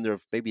got to wonder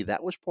if maybe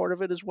that was part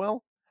of it as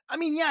well. I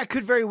mean, yeah, it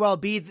could very well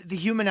be. The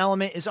human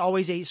element is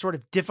always a sort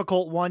of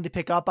difficult one to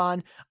pick up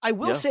on. I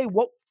will say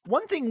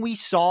one thing we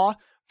saw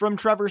from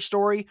Trevor's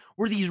Story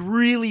were these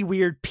really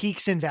weird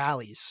peaks and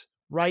valleys,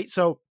 right?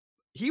 So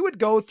he would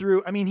go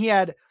through, he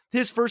had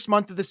his first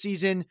month of the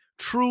season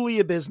truly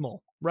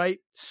abysmal, right?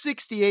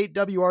 68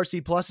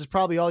 WRC plus is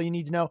probably all you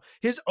need to know.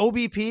 His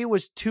OBP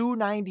was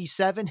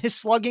 297. His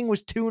slugging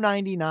was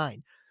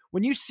 299.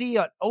 When you see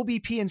an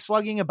OBP and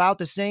slugging about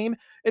the same,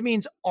 it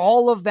means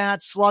all of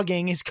that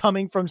slugging is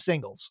coming from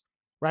singles,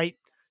 right?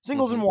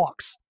 Singles and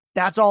walks.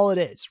 That's all it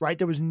is, right?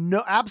 There was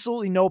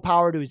absolutely no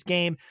power to his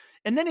game.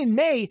 And then in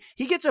May,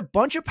 he gets a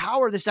bunch of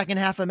power the second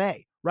half of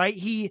May, right?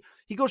 He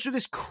goes through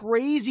this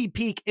crazy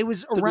peak. It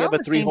was around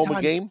the same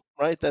time. Game,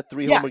 right? That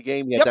 3-homer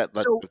game. Yeah, yep.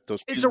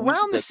 It's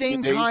around the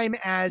same time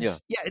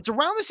as, it's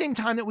around the same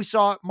time that we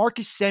saw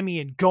Marcus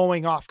Semien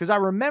going off. Because I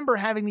remember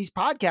having these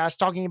podcasts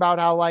talking about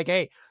how, like,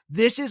 hey,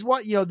 this is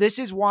what, this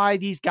is why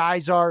these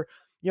guys are,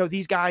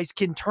 these guys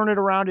can turn it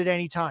around at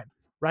any time,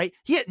 right?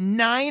 He hit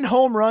 9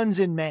 home runs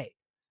in May.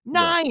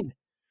 9,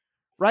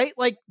 right?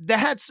 Like,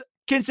 that's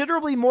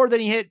considerably more than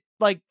he hit,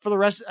 like, for the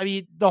rest.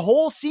 The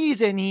whole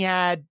season he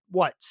had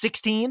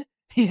 16?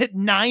 He hit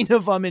 9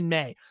 of them in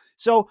May.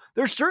 So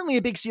there's certainly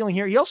a big ceiling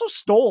here. He also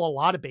stole a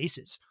lot of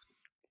bases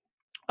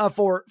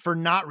for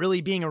not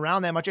really being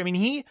around that much.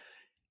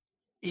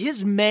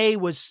 His May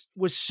was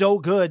so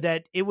good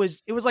that it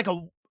was like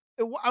I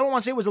don't want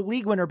to say it was a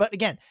league winner, but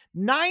again,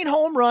 9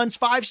 home runs,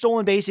 5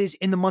 stolen bases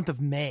in the month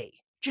of May,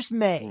 just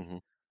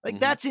May.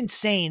 That's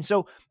insane.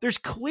 So there's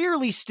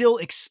clearly still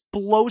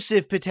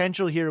explosive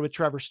potential here with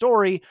Trevor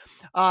Story.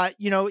 I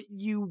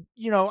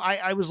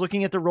was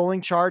looking at the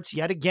rolling charts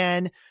yet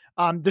again.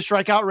 The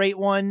strikeout rate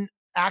one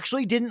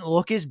actually didn't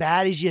look as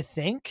bad as you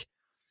think,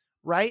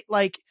 right?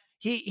 Like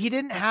he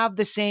didn't have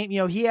the same,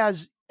 he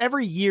has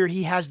every year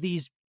he has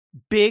these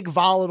big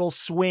volatile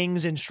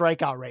swings in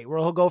strikeout rate where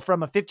he'll go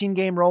from a 15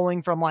 game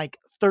rolling from like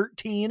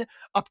 13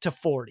 up to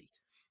 40.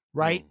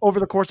 Right. Over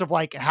the course of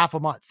like half a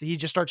month, he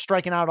just starts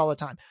striking out all the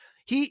time.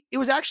 It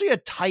was actually a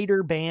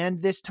tighter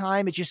band this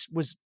time. It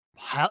was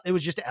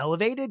just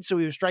elevated. So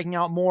he was striking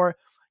out more.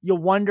 You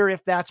wonder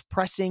if that's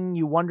pressing.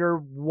 You wonder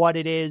what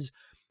it is.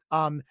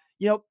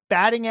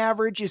 Batting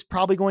average is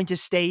probably going to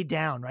stay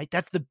down, right?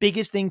 That's the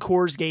biggest thing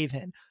Coors gave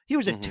him. He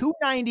was a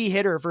 290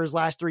 hitter for his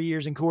last 3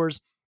 years in Coors.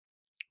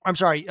 I'm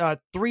sorry,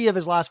 3 of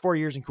his last 4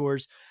 years in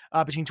Coors,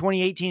 between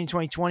 2018 and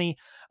 2020.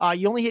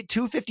 You only hit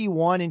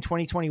 251 in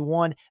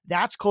 2021.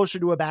 That's closer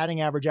to a batting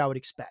average I would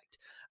expect.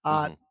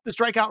 The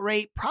strikeout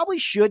rate probably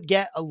should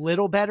get a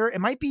little better.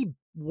 It might be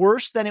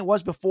worse than it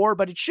was before,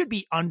 but it should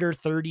be under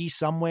 30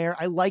 somewhere.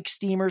 I like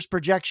Steamer's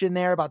projection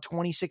there, about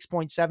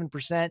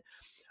 26.7%.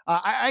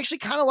 I actually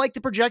kind of like the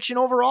projection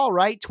overall,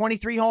 right?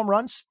 23 home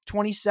runs,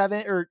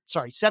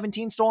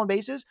 17 stolen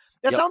bases.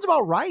 That sounds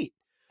about right.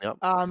 Yep.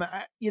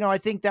 I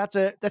think that's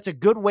a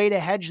good way to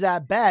hedge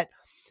that bet.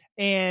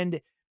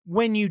 And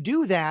when you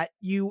do that,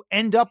 you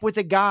end up with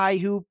a guy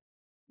who,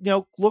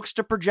 looks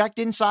to project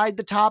inside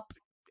the top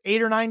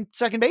 8 or 9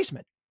 second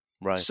baseman.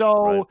 Right.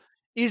 So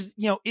is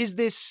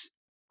this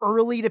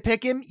early to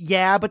pick him?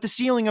 Yeah, but the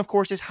ceiling, of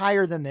course, is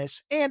higher than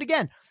this. And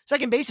again,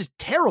 second base is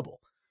terrible.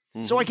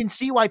 So I can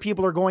see why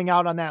people are going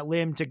out on that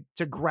limb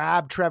to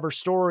grab Trevor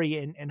Story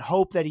and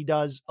hope that he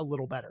does a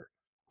little better.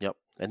 Yep.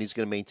 And he's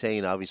going to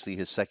maintain, obviously,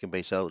 his second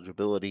base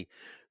eligibility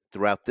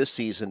throughout this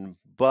season,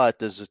 but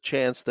there's a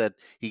chance that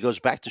he goes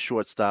back to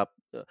shortstop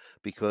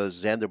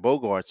because Xander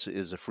Bogaerts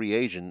is a free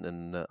agent,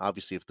 and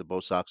obviously if the Bo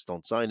Sox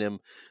don't sign him,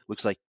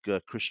 looks like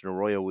Christian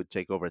Arroyo would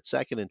take over at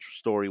second, and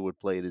Story would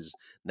play at his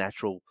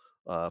natural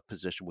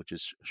position, which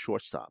is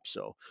shortstop.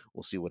 So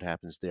we'll see what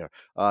happens there.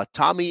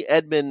 Tommy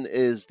Edman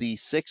is the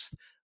 6th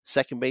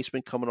second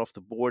baseman coming off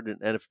the board in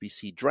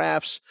NFBC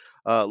drafts.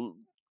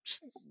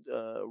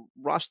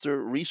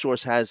 roster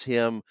resource has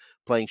him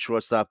playing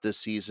shortstop this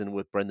season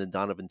with Brendan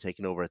Donovan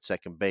taking over at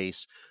second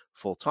base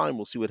full time.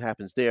 We'll see what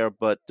happens there.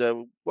 But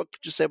what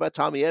could you say about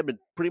Tommy Edman?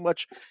 Pretty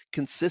much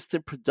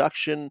consistent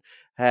production.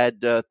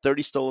 Had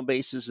 30 stolen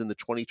bases in the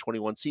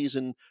 2021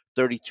 season,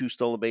 32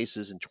 stolen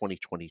bases in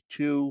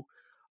 2022.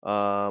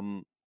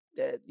 And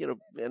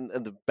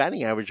the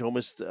batting average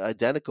almost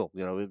identical.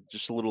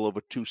 Just a little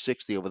over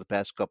 260 over the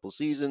past couple of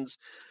seasons.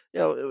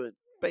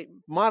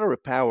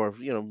 Moderate power.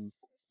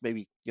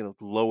 Maybe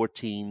lower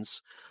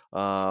teens.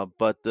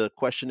 But the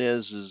question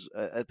is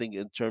I think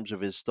in terms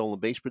of his stolen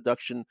base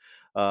production,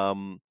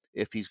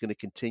 if he's going to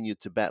continue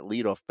to batted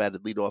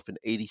leadoff in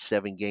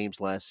 87 games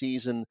last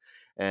season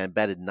and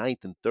batted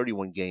ninth in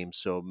 31 games.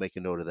 So make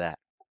a note of that.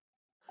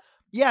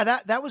 Yeah,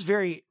 that was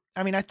very.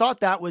 I mean, I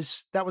thought that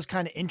was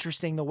kind of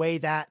interesting the way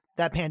that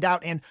panned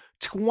out. And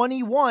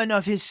 21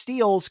 of his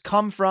steals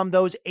come from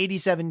those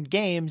 87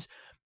 games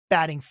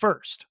batting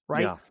first,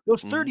 right? Yeah.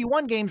 Those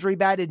 31 games where he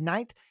batted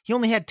ninth, he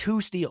only had 2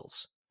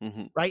 steals,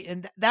 right?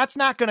 And that's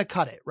not going to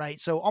cut it,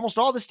 right? So almost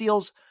all the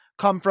steals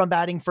come from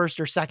batting first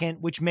or second,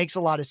 which makes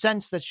a lot of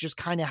sense. That's just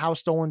kind of how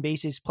stolen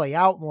bases play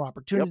out, more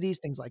opportunities,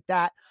 things like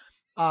that.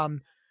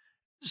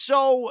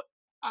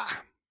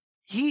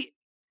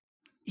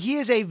 He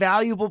is a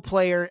valuable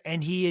player,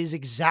 and he is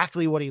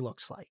exactly what he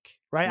looks like,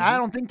 right? I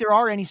don't think there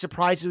are any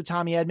surprises with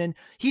Tommy Edman.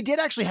 He did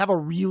actually have a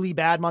really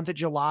bad month of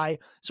July,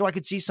 so I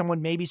could see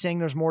someone maybe saying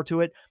there's more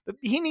to it, but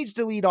he needs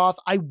to lead off.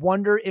 I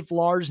wonder if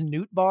Lars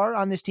Nootbaar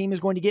on this team is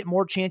going to get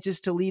more chances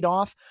to lead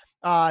off.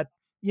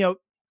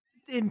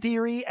 In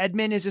theory,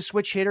 Edman is a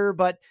switch hitter,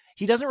 but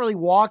he doesn't really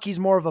walk. He's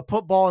more of a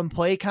put ball and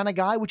play kind of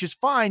guy, which is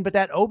fine, but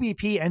that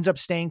OBP ends up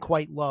staying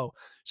quite low.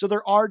 So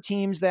there are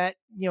teams that,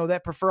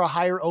 that prefer a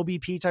higher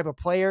OBP type of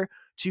player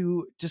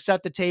to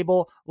set the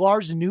table.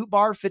 Lars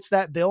Nootbaar fits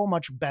that bill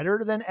much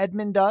better than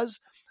Edman does.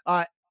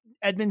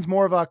 Edman's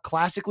more of a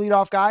classic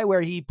leadoff guy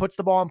where he puts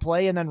the ball in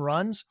play and then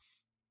runs.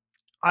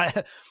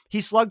 He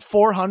slugged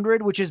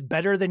 400, which is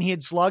better than he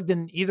had slugged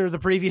in either of the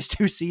previous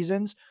 2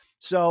 seasons.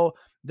 So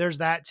there's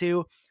that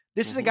too.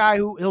 This is a guy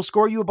who he'll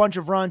score you a bunch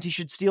of runs. He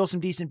should steal some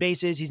decent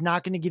bases. He's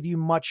not going to give you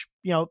much,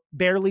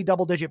 barely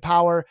double digit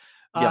power.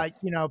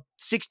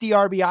 60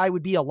 RBI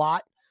would be a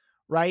lot,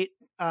 right?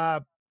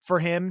 For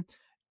him,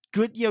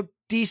 good,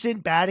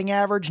 decent batting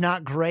average,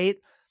 not great.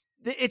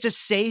 It's a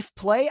safe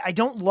play. I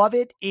don't love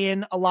it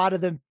in a lot of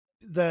the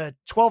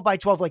 12 by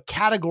 12, like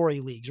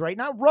category leagues, right?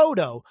 Not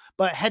roto,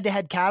 but head to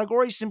head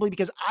categories, simply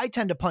because I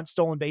tend to punt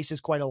stolen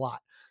bases quite a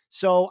lot.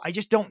 So I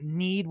just don't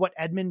need what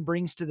Edman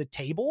brings to the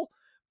table.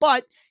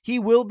 But he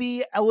will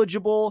be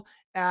eligible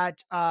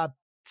at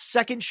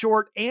second,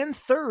 short, and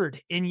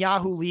third in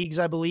Yahoo leagues,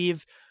 I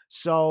believe.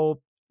 So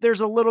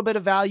there's a little bit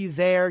of value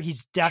there.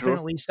 He's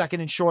definitely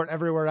second and short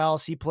everywhere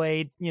else. He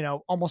played,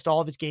 almost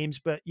all of his games,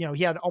 but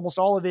he had almost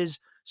all of his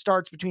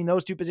starts between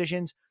those 2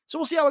 positions. So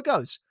we'll see how it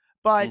goes.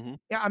 But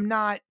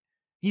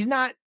he's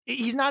not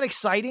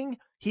exciting.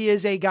 He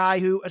is a guy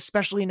who,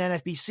 especially in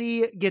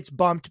NFBC, gets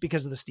bumped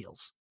because of the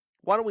steals.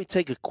 Why don't we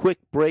take a quick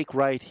break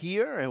right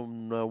here,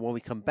 and when we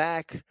come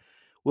back,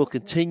 we'll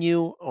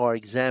continue our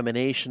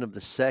examination of the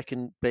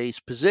second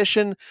base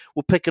position.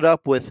 We'll pick it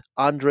up with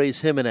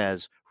Andres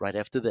Gimenez right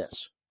after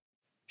this.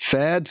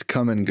 Fads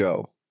come and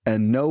go,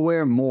 and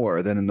nowhere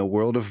more than in the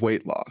world of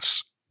weight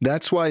loss.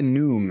 That's why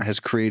Noom has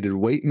created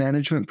weight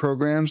management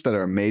programs that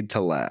are made to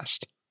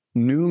last.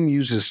 Noom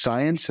uses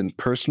science and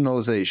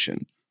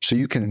personalization so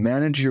you can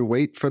manage your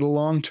weight for the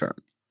long term.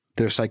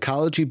 Their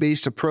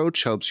psychology-based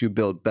approach helps you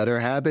build better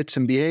habits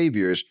and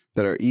behaviors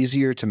that are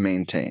easier to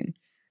maintain.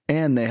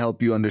 And they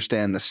help you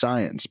understand the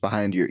science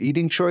behind your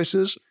eating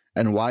choices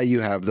and why you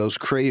have those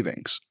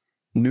cravings.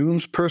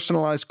 Noom's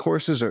personalized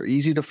courses are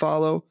easy to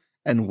follow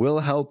and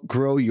will help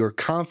grow your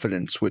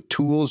confidence with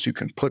tools you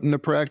can put into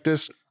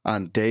practice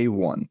on day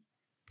one.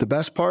 The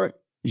best part?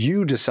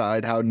 You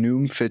decide how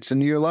Noom fits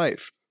into your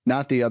life,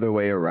 not the other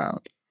way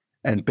around.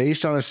 And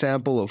based on a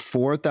sample of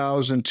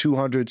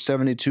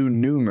 4,272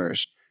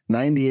 Noomers,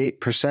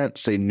 98%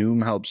 say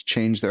Noom helps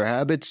change their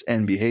habits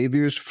and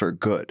behaviors for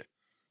good.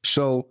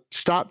 So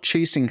stop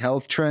chasing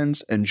health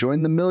trends and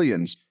join the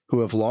millions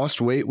who have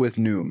lost weight with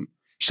Noom.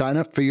 Sign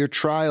up for your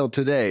trial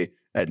today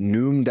at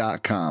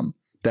Noom.com.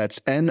 That's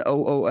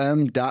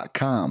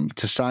Noom.com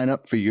to sign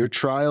up for your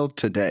trial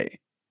today.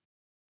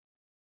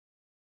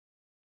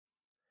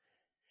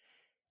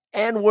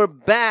 And we're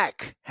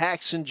back.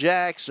 Hacks and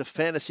Jacks, a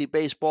fantasy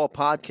baseball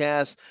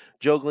podcast.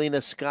 Joe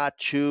Galena, Scott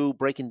Chu,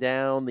 breaking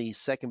down the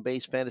second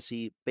base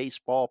fantasy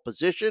baseball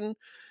position.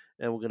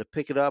 And we're going to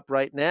pick it up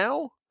right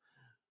now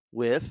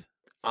with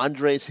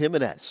Andres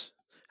Gimenez.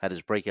 Had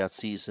his breakout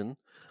season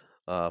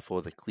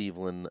for the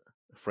Cleveland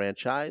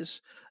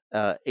franchise.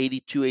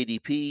 82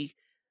 ADP,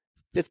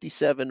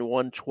 57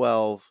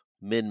 112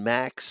 min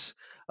max.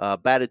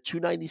 Batted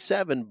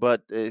 297,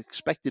 but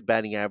expected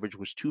batting average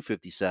was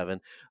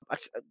 257.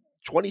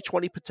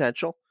 2020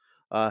 potential.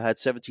 Had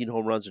 17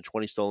 home runs and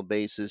 20 stolen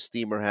bases.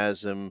 Steamer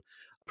has him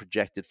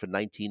projected for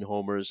 19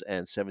 homers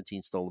and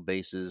 17 stolen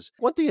bases.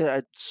 One thing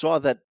I saw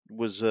that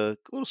was a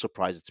little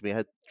surprising to me, I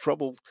had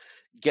trouble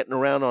getting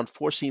around on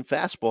four-seam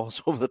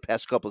fastballs over the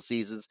past couple of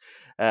seasons.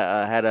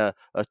 Had a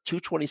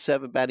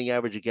 227 batting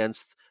average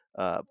against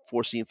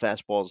four-seam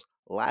fastballs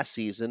last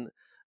season.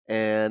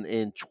 And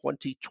in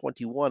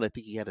 2021, I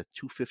think he had a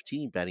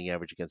 215 batting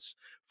average against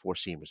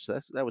four-seamers. So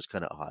that was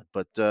kind of odd.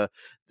 But,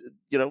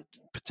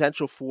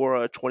 potential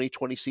for a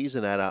 2020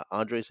 season at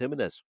Andres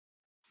Gimenez.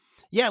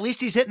 Yeah, at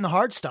least he's hitting the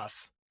hard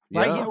stuff.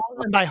 Right? Yeah.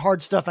 And by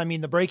hard stuff, I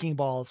mean the breaking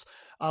balls,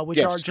 which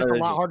Yes, are just a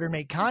lot harder to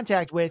make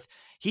contact with.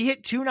 He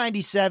hit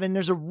 297.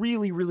 There's a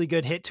really, really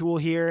good hit tool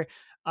here.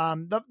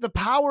 The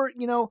power,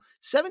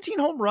 17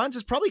 home runs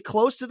is probably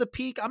close to the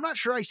peak. I'm not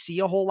sure I see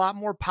a whole lot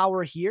more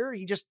power here.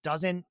 He just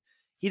doesn't.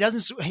 He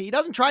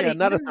doesn't try to.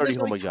 Not a 30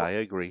 homer guy. I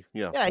agree.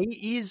 Yeah.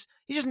 He's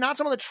just not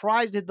someone that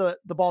tries to hit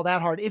the ball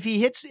that hard. If he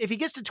gets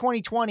to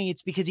 2020,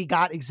 it's because he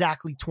got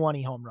exactly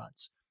 20 home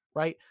runs,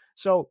 right?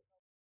 So,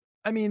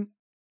 I mean,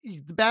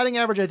 the batting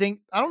average, I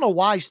don't know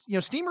why,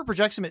 Steamer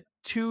projects him at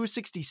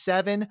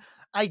 267.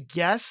 I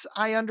guess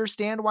I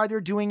understand why they're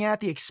doing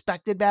that. The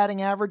expected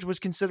batting average was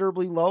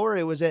considerably lower.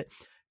 It was at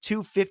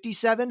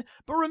 257.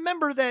 But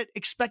remember that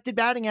expected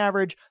batting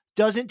average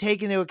doesn't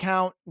take into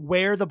account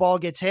where the ball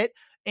gets hit.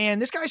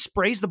 And this guy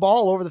sprays the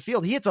ball all over the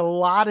field. He hits a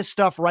lot of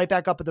stuff right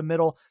back up at the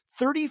middle.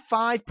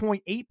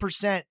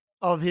 35.8%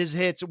 of his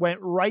hits went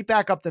right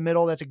back up the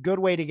middle. That's a good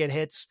way to get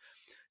hits.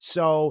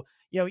 So,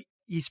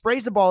 he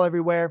sprays the ball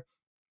everywhere.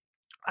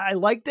 I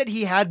like that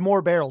he had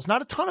more barrels,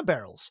 not a ton of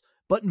barrels,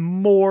 but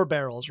more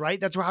barrels, right?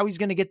 That's how he's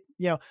going to get,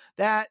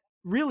 that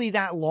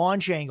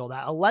launch angle,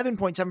 that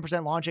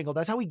 11.7% launch angle.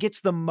 That's how he gets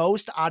the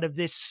most out of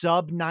this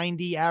sub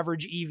 90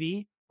 average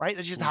EV, right?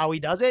 That's just how he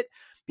does it.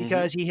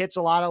 Because he hits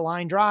a lot of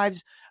line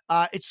drives.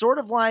 It's sort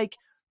of like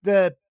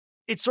the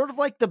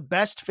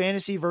best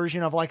fantasy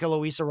version of like a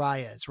Luis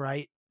Arias,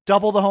 right?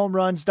 Double the home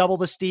runs, double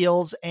the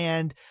steals,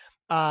 and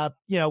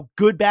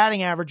good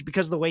batting average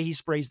because of the way he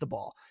sprays the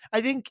ball.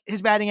 I think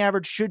his batting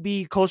average should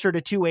be closer to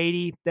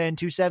 280 than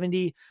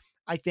 270.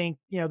 I think,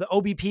 the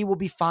OBP will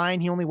be fine.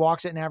 He only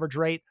walks at an average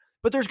rate,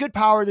 but there's good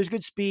power. There's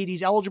good speed.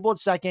 He's eligible at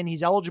second.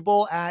 He's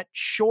eligible at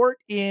short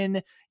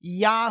in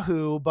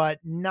Yahoo, but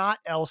not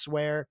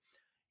elsewhere.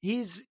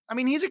 He's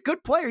a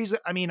good player.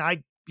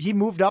 He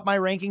moved up my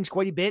rankings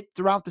quite a bit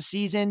throughout the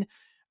season.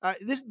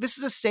 This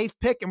is a safe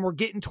pick, and we're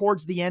getting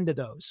towards the end of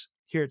those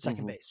here at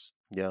second base.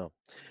 Yeah.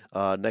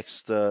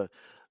 Next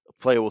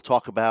player we'll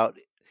talk about,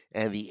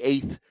 and the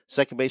 8th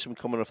second baseman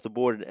coming off the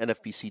board in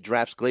NFBC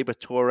drafts, Gleyber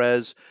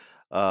Torres,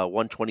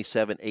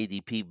 127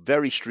 ADP,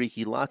 very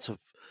streaky, lots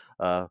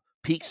of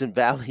peaks and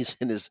valleys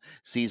in his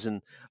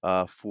season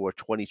for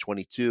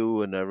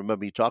 2022. And I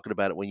remember you talking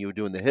about it when you were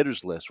doing the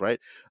hitters list, right?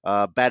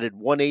 Batted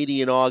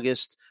 180 in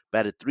August,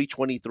 batted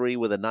 323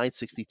 with a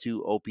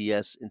 962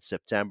 OPS in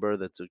September.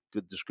 That's a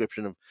good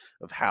description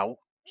of how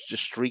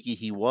just streaky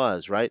he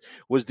was, right?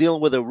 Was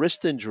dealing with a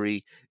wrist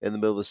injury in the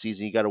middle of the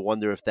season. You got to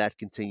wonder if that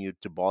continued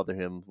to bother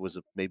him.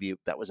 Maybe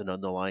that was an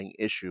underlying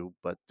issue,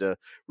 but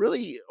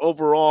really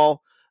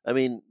overall,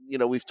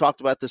 we've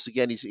talked about this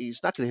again.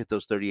 He's not going to hit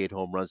those 38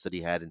 home runs that he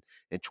had in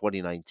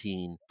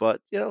 2019, but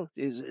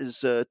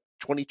his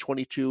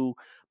 2022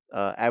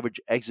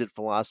 average exit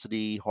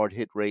velocity, hard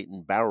hit rate,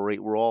 and barrel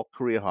rate were all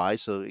career high.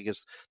 So I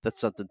guess that's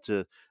something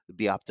to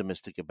be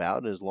optimistic about.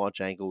 And his launch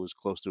angle was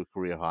close to a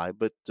career high.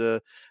 But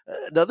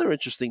another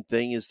interesting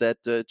thing is that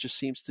just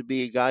seems to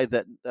be a guy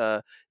that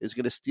is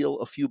going to steal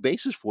a few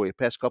bases for you.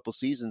 Past couple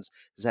seasons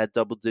has had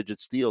double-digit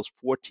steals,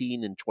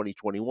 14 in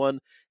 2021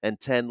 and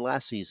 10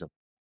 last season.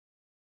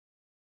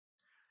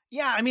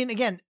 Yeah,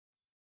 again,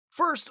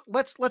 first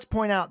let's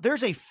point out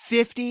there's a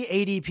 50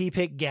 ADP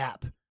pick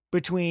gap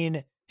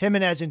between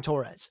Gimenez and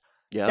Torres.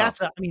 Yeah,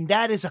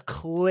 that is a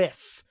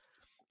cliff,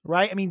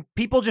 right?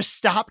 People just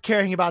stop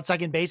caring about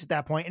second base at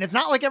that point, and it's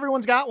not like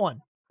everyone's got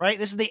one, right?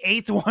 This is the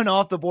 8th one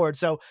off the board,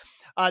 so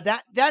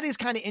that is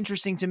kind of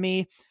interesting to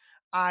me.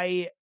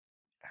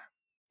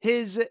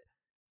 His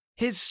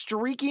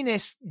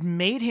streakiness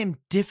made him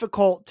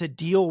difficult to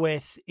deal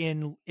with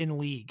in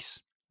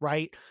leagues,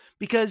 right?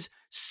 Because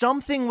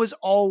something was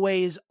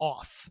always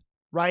off,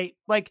 right?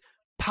 Like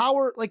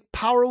power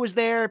was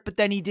there, but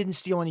then he didn't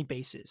steal any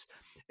bases.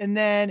 And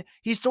then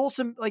he stole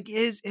some,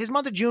 his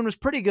month of June was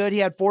pretty good. He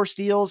had 4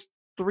 steals,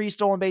 3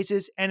 stolen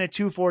bases, and a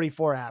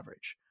 244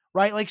 average,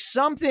 right? Like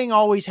something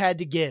always had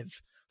to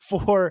give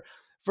for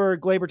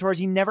Gleyber Torres.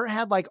 He never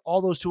had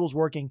all those tools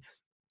working.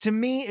 To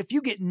me, if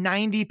you get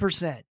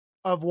 90%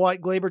 of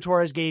what Gleyber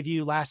Torres gave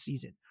you last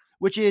season,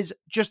 which is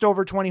just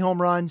over 20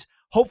 home runs,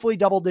 hopefully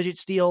double-digit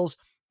steals,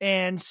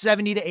 and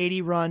 70 to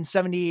 80 runs,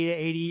 70 to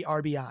 80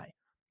 RBI,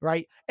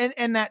 right?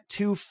 And that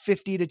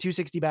 250 to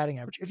 260 batting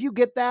average. If you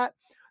get that,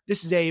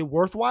 this is a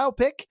worthwhile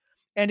pick,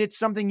 and it's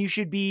something you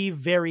should be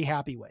very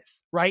happy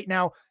with, right?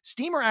 Now,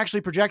 Steamer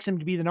actually projects him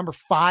to be the number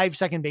 5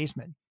 second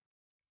baseman,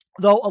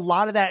 though a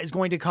lot of that is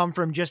going to come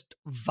from just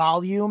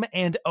volume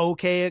and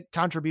okay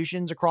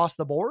contributions across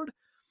the board.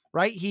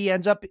 right? He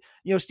ends up,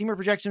 Steamer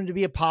projects him to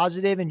be a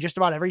positive in just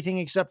about everything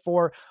except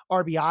for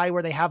RBI,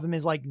 where they have him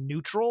as like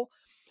neutral.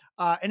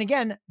 And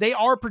again, they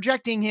are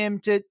projecting him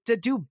to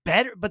do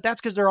better, but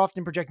that's because they're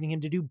often projecting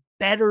him to do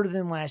better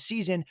than last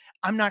season.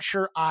 I'm not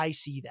sure I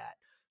see that.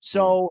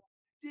 So,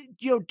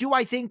 do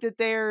I think that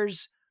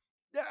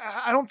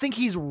I don't think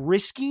he's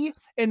risky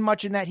in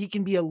much in that he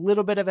can be a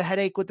little bit of a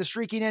headache with the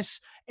streakiness.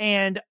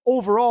 And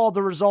overall,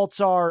 the results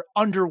are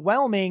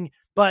underwhelming,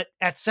 but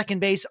at second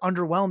base,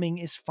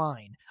 underwhelming is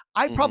fine.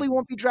 I probably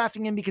won't be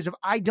drafting him because if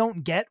I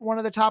don't get one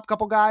of the top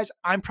couple guys,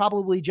 I'm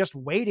probably just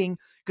waiting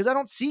because I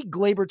don't see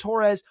Gleyber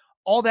Torres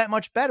all that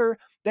much better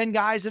than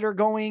guys that are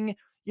going,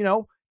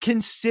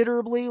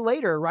 considerably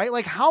later, right?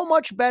 Like how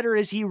much better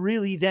is he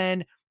really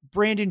than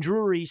Brandon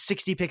Drury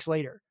 60 picks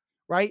later,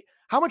 right?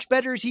 How much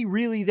better is he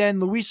really than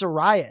Luis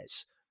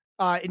Arias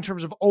in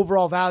terms of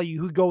overall value,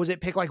 who goes at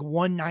pick like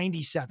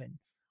 197,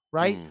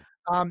 right?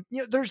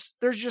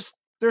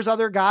 There's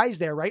other guys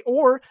there, right?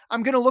 Or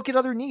I'm going to look at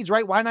other needs,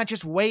 right? Why not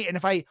just wait? And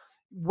if I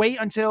wait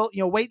till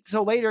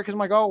later, because I'm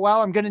like, oh,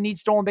 well, I'm going to need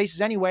stolen bases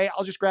anyway,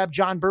 I'll just grab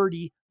John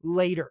Birdie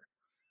later,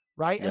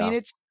 right? Yeah. I mean,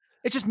 it's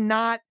just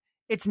not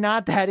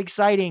that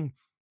exciting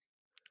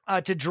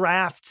to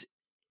draft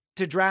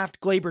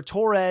Gleyber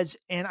Torres.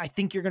 And I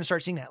think you're going to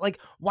start seeing that. Like,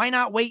 why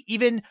not wait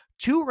even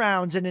 2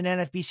 rounds in an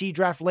NFBC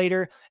draft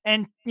later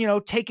and,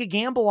 take a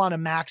gamble on a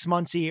Max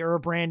Muncy or a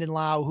Brandon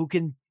Lau who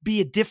can be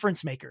a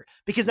difference maker,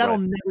 because that'll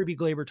never be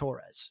Gleyber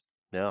Torres.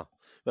 Yeah.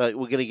 We're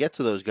going to get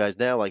to those guys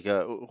now, like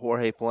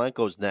Jorge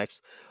Polanco's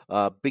next.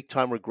 Big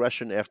time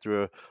regression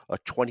after a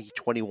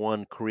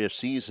 2021 career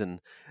season.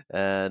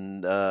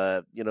 And,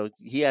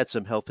 he had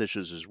some health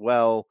issues as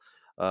well.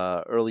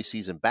 Early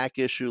season back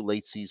issue,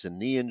 late season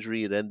knee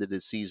injury. It ended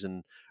his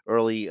season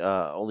early,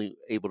 only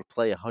able to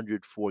play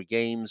 104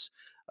 games.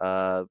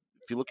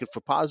 If you're looking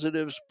for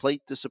positives,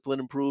 plate discipline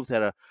improved,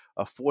 had a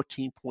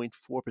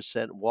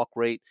 14.4% walk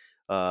rate.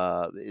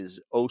 His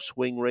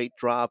swing rate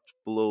dropped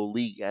below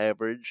league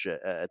average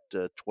at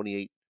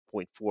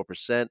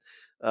 28.4%.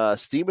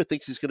 Steamer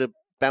thinks he's going to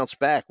bounce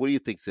back. What do you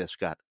think there,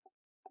 Scott?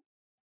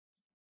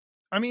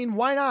 I mean,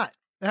 why not?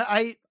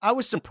 I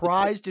was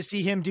surprised to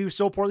see him do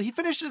so poorly. He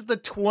finished as the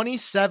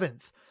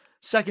 27th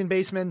second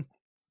baseman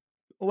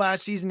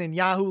last season in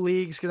Yahoo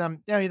leagues, because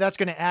that's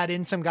going to add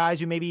in some guys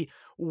who maybe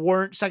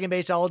weren't second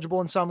base eligible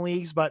in some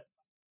leagues. But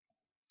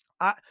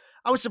I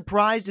was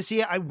surprised to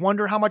see it. I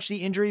wonder how much the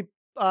injury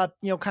kind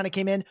of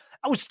came in.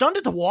 I was stunned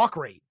at the walk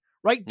rate,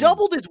 right?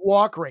 Doubled his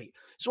walk rate.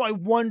 So I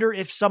wonder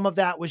if some of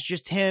that was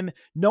just him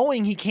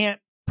knowing he can't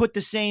put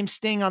the same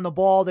sting on the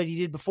ball that he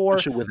did before.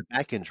 Especially with a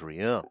back injury,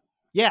 yeah.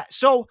 Yeah.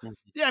 So,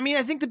 I mean,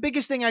 I think the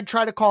biggest thing I'd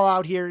try to call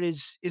out here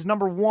is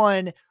number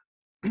one,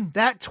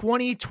 that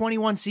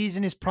 2021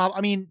 season is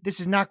this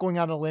is not going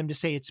on a limb to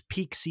say it's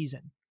peak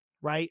season,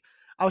 right?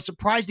 I was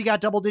surprised he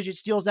got double-digit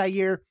steals that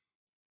year.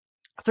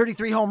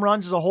 33 home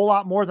runs is a whole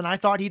lot more than I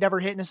thought he'd ever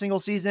hit in a single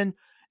season.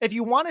 If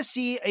you want to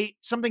see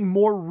something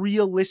more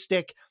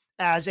realistic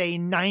as a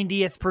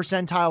 90th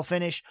percentile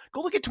finish,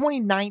 go look at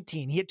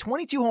 2019. He hit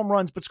 22 home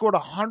runs, but scored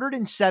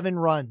 107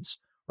 runs,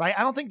 right?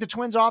 I don't think the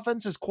Twins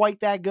offense is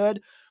quite that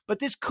good, but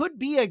this could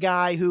be a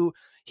guy who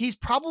he's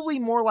probably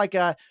more like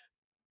to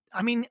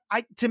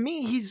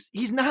me,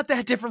 he's not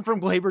that different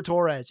from Gleyber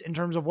Torres in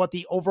terms of what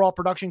the overall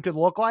production could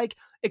look like,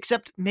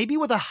 except maybe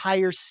with a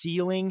higher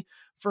ceiling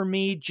for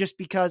me, just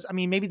because,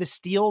 maybe the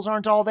steals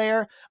aren't all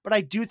there, but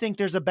I do think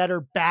there's a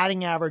better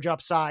batting average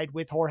upside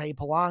with Jorge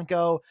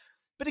Polanco.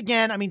 But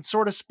again,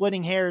 sort of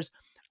splitting hairs.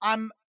 I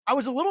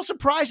was a little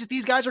surprised that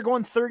these guys are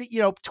going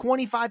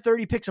 25,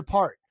 30 picks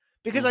apart,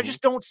 because I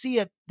just don't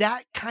see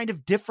that kind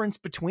of difference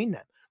between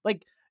them.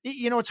 Like,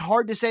 it's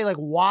hard to say, like,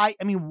 why.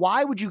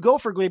 Why would you go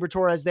for Gleyber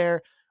Torres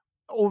there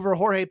over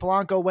Jorge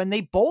Polanco when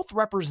they both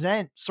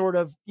represent sort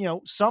of,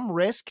 some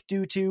risk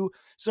due to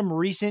some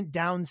recent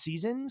down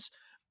seasons,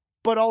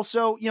 but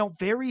also,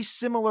 very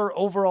similar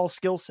overall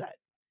skill set.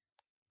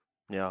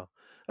 Yeah.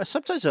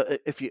 Sometimes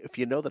if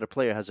you know that a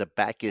player has a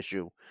back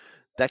issue,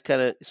 that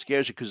kind of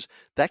scares you, because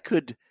that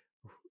could,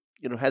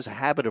 has a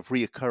habit of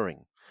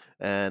reoccurring.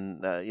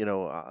 And,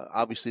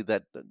 obviously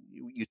that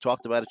you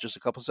talked about it just a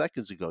couple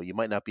seconds ago. You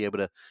might not be able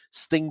to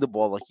sting the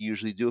ball like you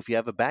usually do if you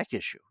have a back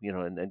issue,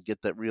 and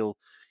get that real,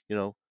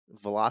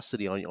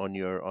 velocity on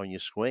your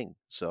swing.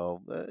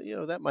 So,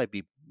 that might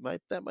be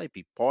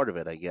part of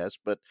it, I guess.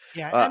 But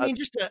yeah,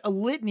 just a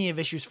litany of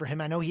issues for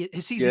him. I know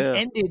his season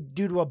ended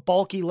due to a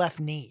bulky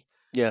left knee.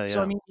 Yeah.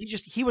 So,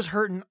 he was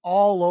hurting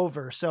all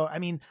over. So,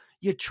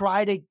 you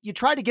try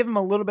to give him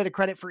a little bit of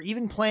credit for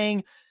even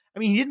playing.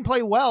 He didn't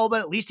play well,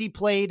 but at least he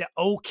played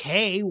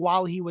okay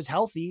while he was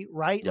healthy,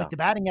 right? Yeah. Like the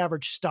batting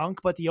average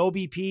stunk, but the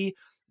OBP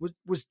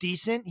was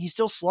decent. He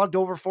still slugged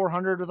over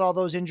 400 with all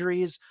those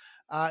injuries.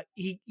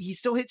 He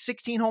still hit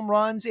 16 home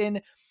runs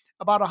in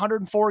about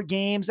 104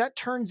 games. That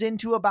turns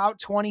into about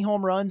 20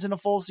 home runs in a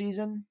full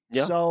season.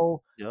 Yeah.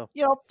 So,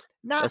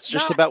 that's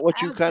just about what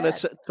you kind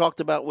of talked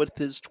about with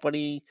his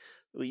 20.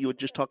 You were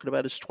just talking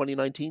about his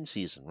 2019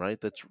 season,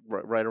 right? That's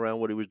right around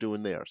what he was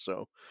doing there.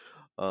 So,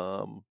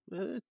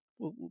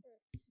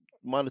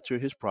 monitor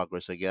his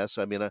progress, I guess.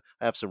 I mean, I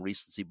have some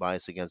recency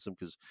bias against him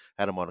because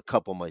I had him on a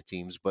couple of my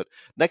teams. But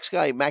next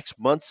guy, Max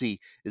Muncy,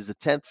 is the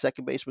 10th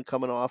second baseman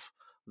coming off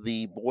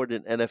the board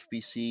in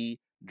NFBC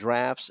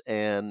drafts,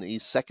 and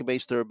he's second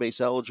base, third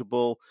base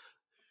eligible.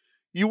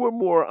 You were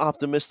more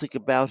optimistic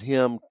about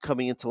him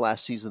coming into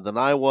last season than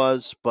I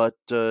was, but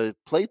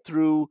played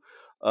through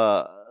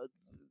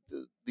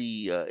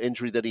the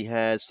injury that he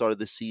had, started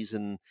the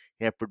season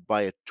hampered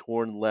by a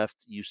torn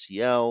left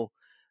UCL.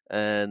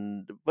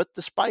 But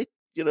despite,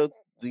 the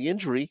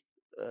injury,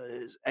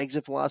 his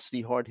exit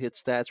velocity, hard hit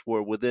stats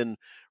were within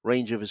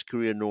range of his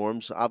career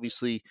norms.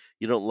 Obviously,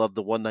 you don't love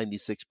the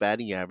 196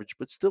 batting average,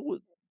 but still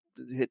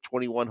hit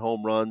 21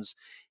 home runs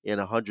in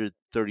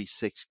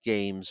 136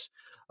 games.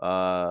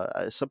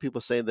 Some people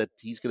are saying that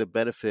he's going to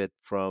benefit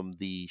from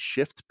the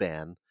shift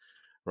ban,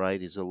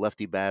 right? He's a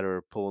lefty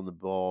batter pulling the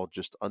ball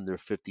just under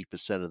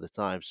 50% of the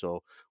time.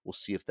 So we'll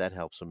see if that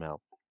helps him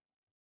out.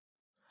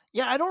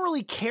 Yeah, I don't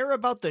really care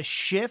about the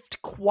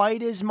shift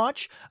quite as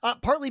much,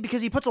 partly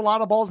because he puts a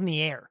lot of balls in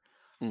the air,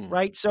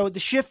 right? So the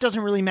shift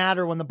doesn't really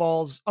matter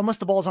unless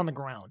the ball's on the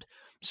ground.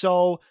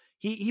 So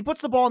he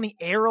puts the ball in the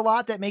air a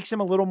lot. That makes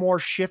him a little more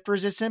shift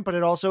resistant, but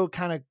it also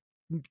kind of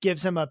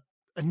gives him a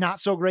not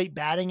so great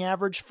batting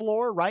average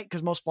floor, right?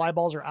 Because most fly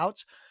balls are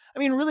outs. I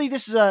mean, really,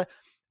 this is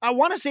I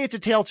want to say it's a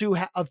tale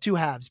of two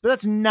halves, but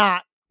that's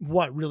not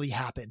what really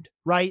happened,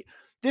 right?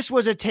 This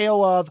was a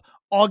tale of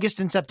August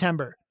and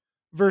September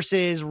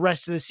versus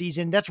rest of the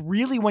season. That's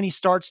really when he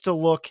starts to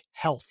look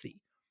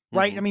healthy,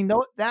 right? I mean,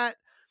 that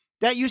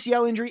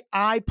UCL injury,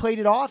 I played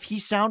it off. He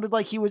sounded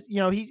like he was,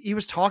 he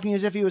was talking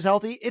as if he was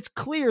healthy. It's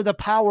clear the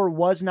power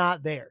was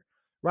not there,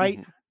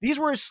 right? These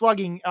were his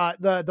slugging.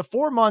 The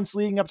 4 months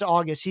leading up to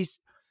August,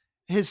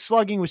 his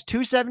slugging was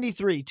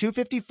 273,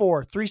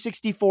 254,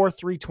 364,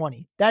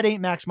 320. That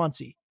ain't Max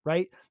Muncy,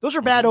 right? Those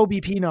are bad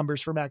OBP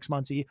numbers for Max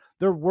Muncy.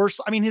 They're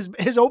worse. I mean, his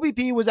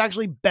OBP was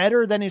actually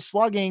better than his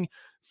slugging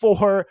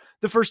for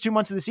the first 2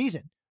 months of the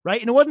season,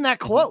 right? And it wasn't that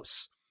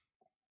close.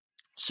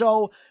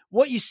 So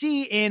what you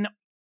see in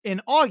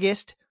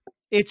August,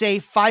 it's a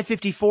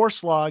 554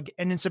 slug,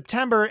 and in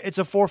September, it's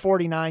a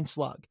 449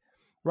 slug,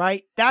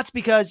 right? That's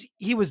because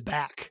he was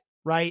back,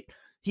 right?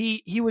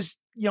 He was,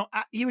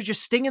 he was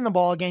just stinging the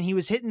ball again. He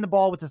was hitting the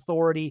ball with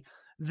authority.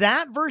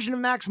 That version of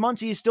Max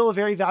Muncy is still a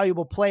very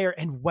valuable player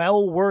and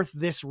well worth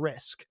this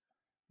risk,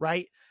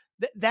 right?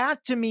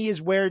 That to me is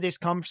where this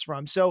comes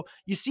from. So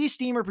you see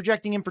Steamer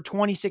projecting him for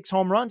 26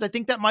 home runs. I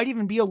think that might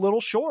even be a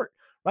little short,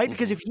 right?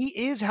 Because if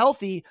he is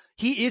healthy,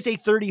 he is a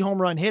 30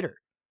 home run hitter,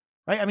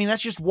 right? I mean,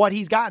 that's just what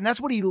he's got. And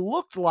that's what he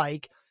looked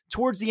like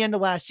towards the end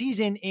of last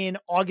season in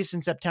August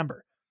and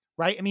September,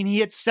 right? I mean, he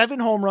hit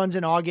 7 home runs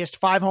in August,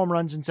 5 home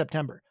runs in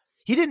September.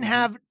 He didn't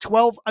have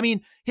 12. I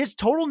mean, his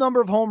total number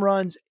of home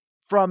runs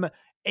from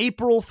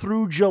April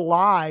through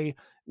July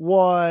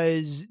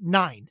was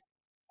 9,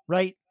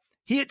 right?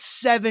 He hit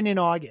 7 in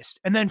August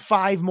and then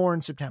 5 more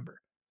in September.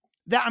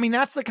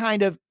 That's the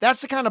kind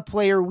of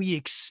player we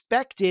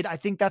expected. I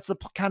think that's the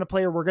kind of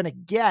player we're going to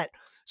get.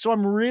 So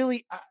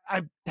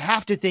I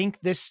have to think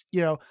this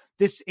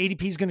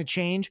ADP is going to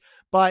change,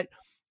 but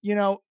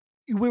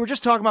we were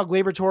just talking about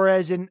Gleyber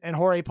Torres and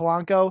Jorge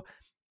Polanco.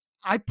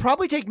 I'd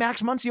probably take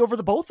Max Muncy over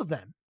the both of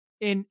them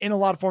in a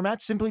lot of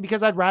formats, simply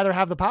because I'd rather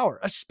have the power,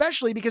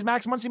 especially because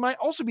Max Muncy might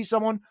also be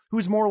someone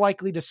who's more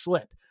likely to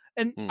slip.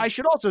 And I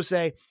should also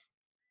say,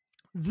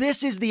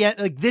 this is the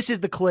end, this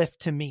is the cliff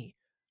to me,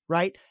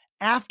 right?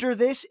 After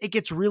this, it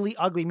gets really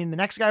ugly. I mean, the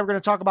next guy we're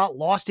going to talk about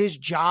lost his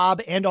job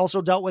and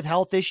also dealt with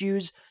health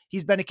issues.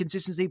 He's been a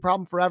consistency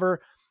problem forever.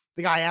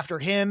 The guy after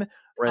him,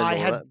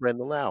 Brandon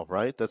Lau,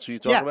 right? That's who you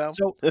talk about?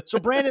 So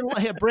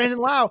Brandon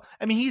Lau,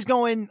 I mean, he's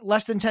going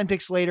less than 10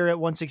 picks later at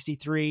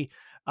 163.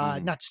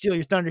 Not to steal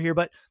your thunder here,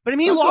 but I mean,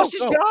 he lost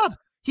his job.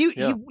 He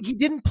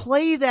didn't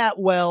play that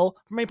well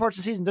for many parts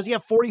of the season. Does he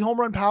have 40 home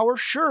run power?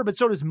 Sure, but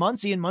so does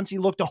Muncy, and Muncy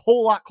looked a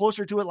whole lot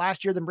closer to it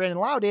last year than Brandon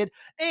Lau did,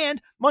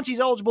 and Muncy's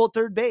eligible at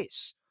third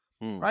base,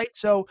 right?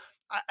 So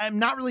I'm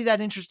not really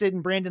that interested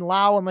in Brandon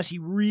Lau unless he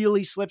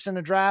really slips in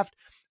the draft.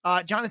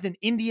 Jonathan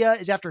India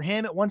is after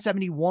him at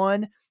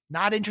 171.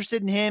 Not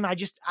interested in him. I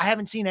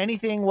haven't seen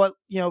anything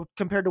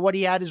compared to what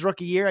he had his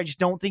rookie year. I just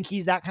don't think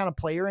he's that kind of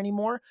player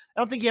anymore. I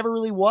don't think he ever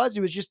really was.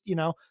 It was just,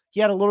 he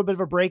had a little bit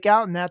of a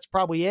breakout, and that's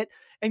probably it.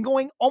 And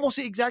going almost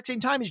the exact same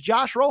time as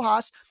Josh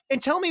Rojas.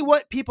 And tell me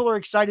what people are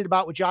excited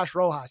about with Josh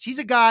Rojas. He's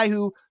a guy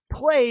who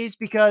plays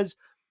because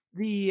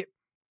the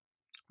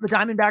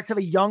Diamondbacks have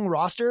a young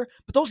roster,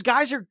 but those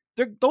guys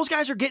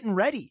are getting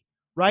ready,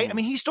 right? I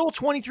mean, he stole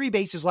 23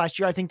 bases last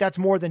year. I think that's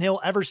more than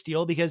he'll ever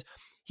steal because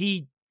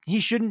he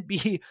shouldn't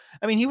be.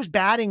 I mean, he was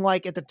batting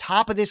like at the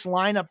top of this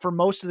lineup for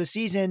most of the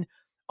season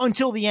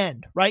until the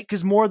end, right?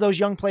 Because more of those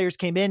young players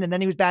came in, and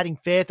then he was batting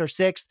 5th or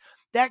 6th.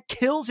 That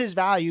kills his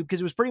value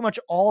because it was pretty much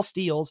all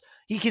steals.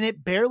 He can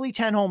hit barely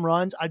 10 home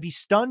runs. I'd be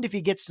stunned if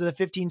he gets to the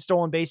 15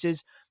 stolen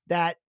bases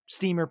that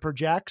Steamer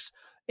projects,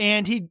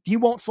 and he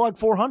won't slug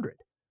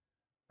 400,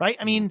 right?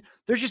 I mean,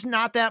 there's just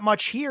not that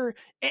much here.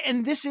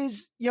 And this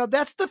is,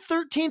 that's the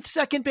 13th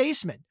second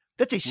baseman.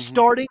 That's a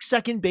starting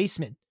second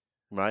baseman.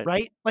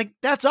 Right? Like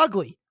that's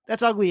ugly.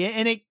 That's ugly.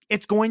 And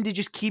it's going to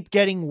just keep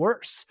getting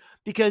worse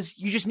because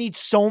you just need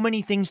so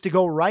many things to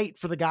go right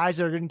for the guys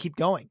that are going to keep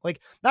going.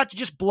 Like not to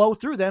just blow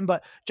through them,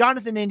 but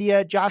Jonathan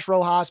India, Josh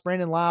Rojas,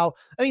 Brandon Lau.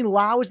 I mean,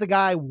 Lau is the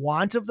guy I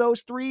want of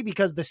those three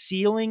because the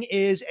ceiling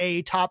is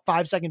a top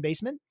 5 second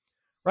baseman,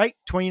 right?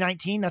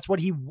 2019. That's what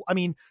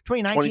 2019,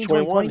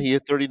 2021, he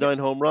hit 39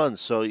 home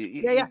runs. So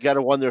you got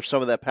to wonder if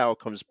some of that power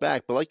comes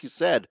back. But like you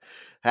said,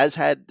 has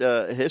had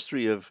a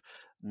history of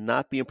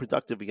not being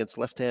productive against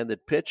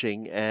left-handed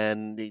pitching,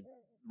 and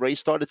Ray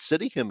started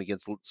sitting him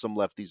against some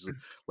lefties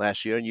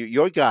last year. And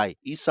your guy,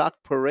 Isaac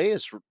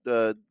Perez,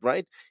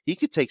 right? He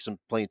could take some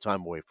playing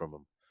time away from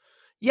him.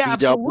 Yeah,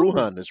 Vidal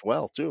absolutely. Brujan as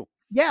well, too.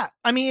 Yeah,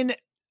 I mean,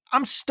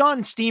 I'm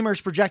stunned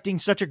Steamer's projecting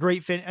such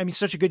a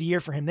such a good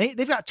year for him.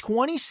 They've got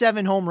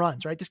 27 home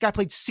runs, right? This guy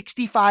played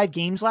 65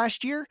 games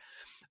last year.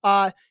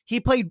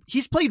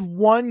 He's played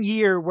 1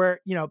 year where,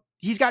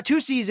 he's got 2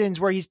 seasons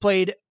where he's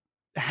played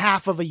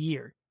half of a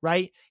year,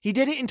 right? He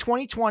did it in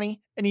 2020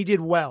 and he did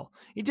well.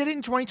 He did it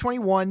in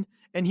 2021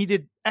 and he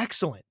did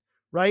excellent,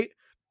 right?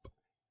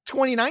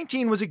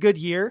 2019 was a good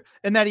year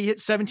and that he hit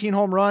 17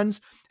 home runs,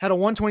 had a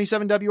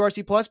 127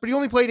 WRC plus, but he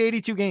only played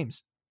 82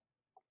 games.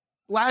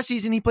 Last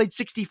season, he played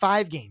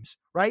 65 games,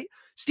 right?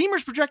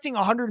 Steamer's projecting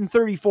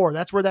 134.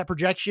 That's where that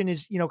projection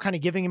is, kind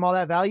of giving him all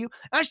that value.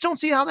 I just don't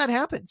see how that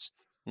happens,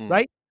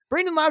 right?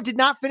 Brandon Lau did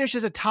not finish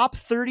as a top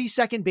 30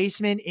 second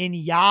baseman in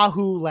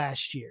Yahoo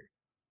last year.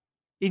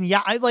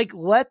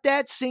 Let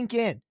that sink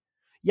in.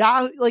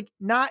 Yahoo,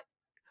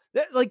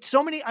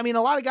 so many,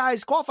 a lot of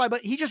guys qualify,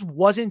 but he just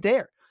wasn't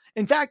there.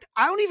 In fact,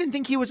 I don't even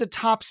think he was a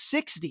top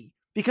 60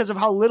 because of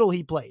how little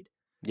he played.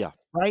 Yeah.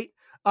 Right.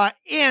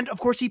 And of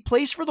course he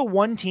plays for the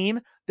one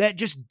team that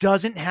just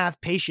doesn't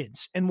have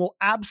patience and will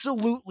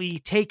absolutely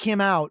take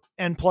him out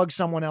and plug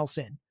someone else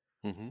in.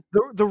 Mm-hmm.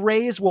 The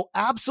Rays will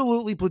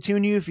absolutely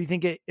platoon you if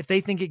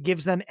they think it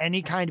gives them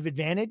any kind of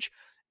advantage.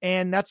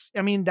 And that's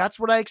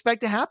what I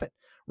expect to happen.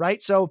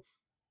 Right. So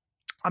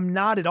I'm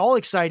not at all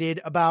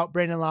excited about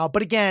Brandon Lau,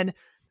 but again,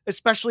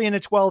 especially in a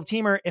 12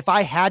 teamer, if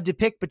I had to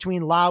pick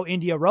between Lau,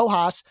 India,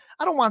 Rojas,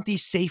 I don't want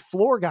these safe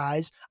floor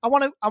guys. I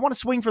want to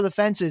swing for the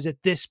fences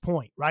at this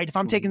point, right? If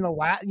I'm taking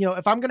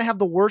if I'm going to have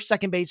the worst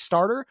second base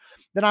starter,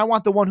 then I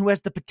want the one who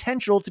has the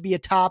potential to be a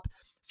top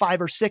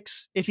 5 or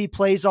 6 if he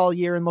plays all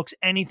year and looks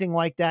anything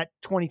like that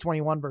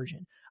 2021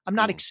 version. I'm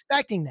not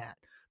expecting that,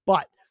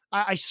 but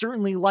I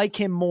certainly like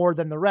him more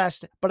than the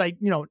rest, but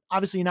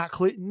obviously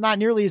not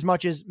nearly as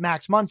much as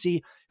Max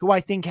Muncy, who I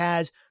think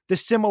has the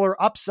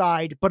similar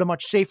upside, but a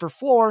much safer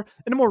floor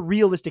and a more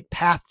realistic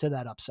path to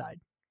that upside.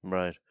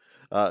 Right.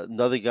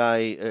 Another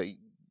guy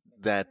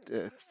that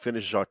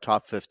finishes our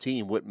top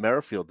 15, Whit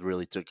Merrifield,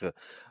 really took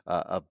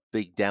a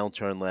big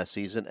downturn last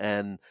season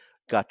and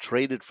got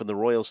traded from the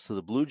Royals to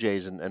the Blue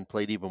Jays and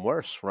played even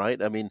worse, right?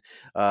 I mean,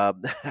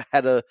 led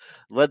the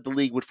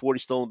league with 40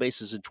 stolen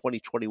bases in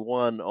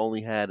 2021,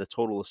 only had a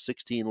total of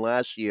 16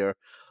 last year.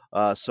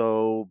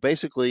 So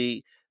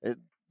basically,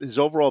 his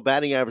overall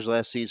batting average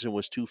last season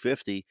was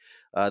 250.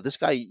 This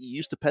guy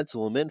used to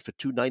pencil him in for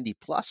 290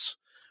 plus,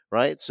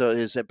 right? So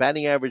his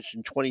batting average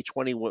in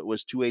 2020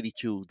 was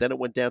 282. Then it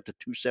went down to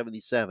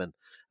 277. And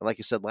like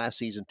I said, last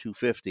season,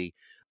 250.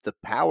 The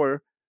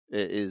power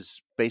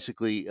is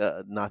basically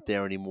not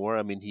there anymore.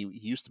 I mean, he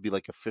used to be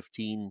like a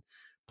 15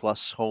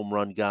 plus home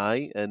run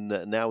guy, and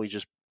now he's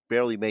just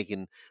barely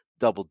making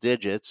double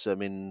digits. I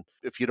mean,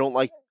 if you don't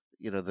like,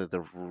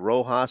 the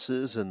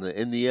Rojas's and the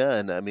India,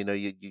 and are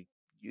you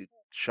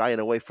shying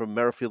away from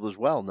Merrifield as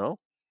well? No.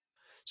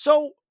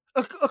 So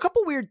a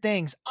couple weird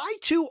things. I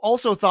too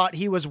also thought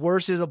he was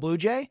worse as a Blue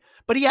Jay,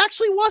 but he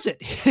actually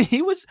wasn't.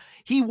 He was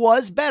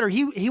better.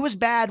 He was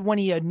bad when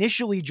he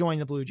initially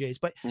joined the Blue Jays,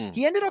 but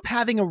he ended up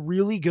having a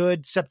really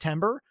good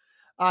September.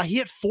 He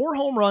hit 4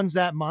 home runs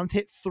that month,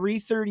 hit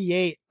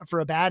 338 for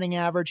a batting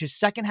average. His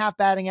second half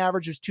batting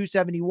average was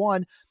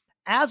 271.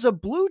 As a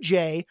Blue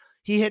Jay,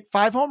 he hit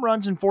 5 home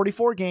runs in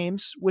 44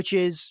 games, which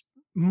is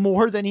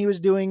more than he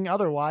was doing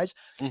otherwise.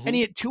 Mm-hmm. And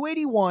he hit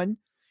 281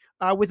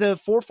 with a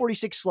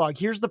 446 slug.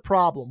 Here's the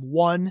problem.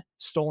 1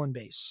 stolen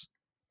base,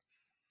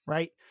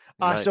 right?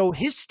 So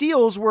his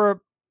steals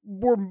were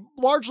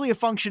largely a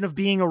function of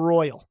being a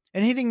Royal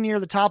and hitting near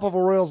the top of a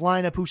Royals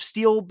lineup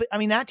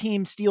that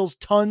team steals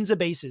tons of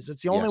bases.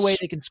 It's the only way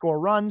they can score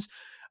runs.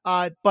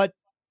 But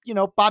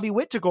Bobby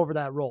Witt took over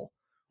that role,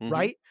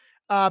 right?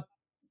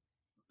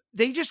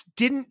 They just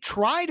didn't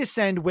try to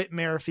send Whit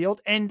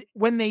Merrifield. And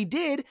when they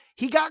did,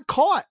 he got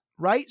caught,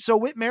 right? So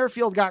Whit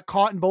Merrifield got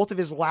caught in both of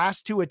his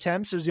last 2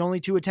 attempts. It was the only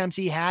 2 attempts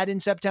he had in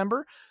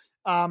September.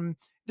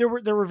 There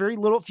were very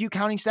few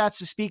counting stats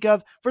to speak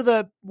of. For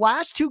the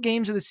last 2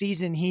 games of the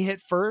season, he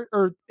hit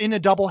in a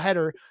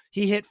doubleheader,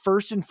 he hit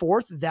 1st and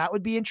 4th. That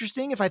would be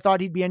interesting if I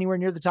thought he'd be anywhere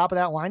near the top of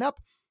that lineup.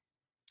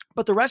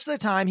 But the rest of the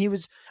time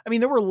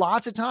there were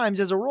lots of times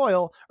as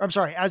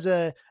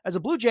a as a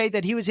Blue Jay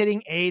that he was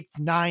hitting 8th,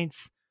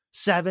 9th,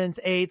 7th,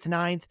 8th,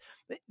 9th.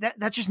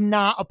 That's just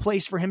not a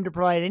place for him to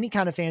provide any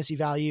kind of fantasy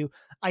value.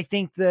 I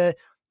think the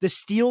the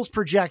steals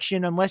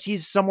projection, unless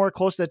he's somewhere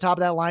close to the top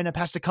of that lineup,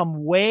 has to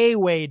come way,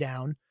 way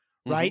down.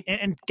 Right.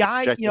 And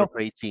guy, Projected for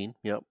 18.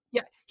 Yep.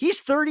 Yeah.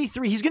 He's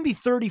 33. He's going to be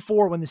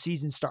 34 when the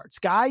season starts.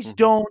 Guys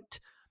don't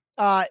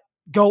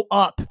go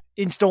up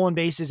in stolen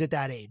bases at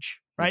that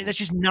age. Right. That's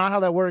just not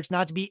how that works.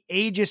 Not to be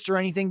ageist or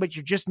anything, but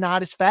you're just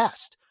not as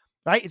fast.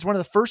 Right. It's one of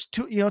the first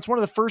two, it's one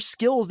of the first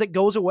skills that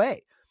goes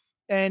away.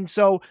 And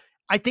so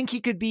I think he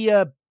could be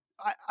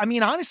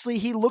honestly,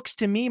 he looks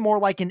to me more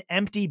like an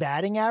empty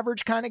batting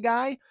average kind of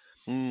guy.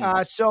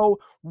 So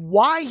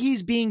why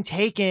he's being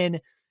taken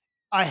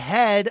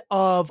ahead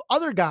of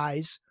other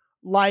guys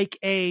like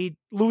a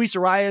Luis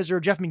Arias or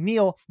Jeff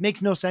McNeil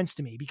makes no sense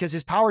to me, because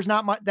his power is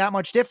not that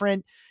much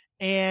different.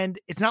 And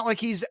it's not like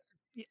he's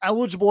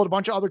eligible at a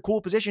bunch of other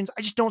cool positions.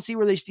 I just don't see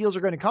where these steals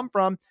are going to come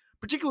from,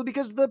 particularly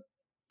because the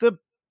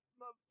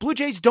Blue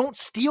Jays don't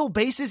steal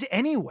bases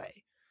anyway.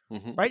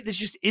 Right. This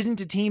just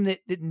isn't a team that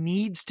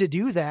needs to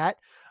do that.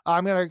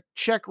 I'm going to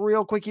check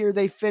real quick here.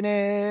 They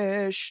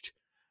finished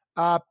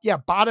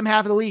bottom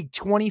half of the league,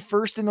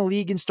 21st in the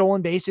league in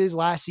stolen bases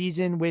last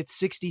season with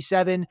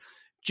 67.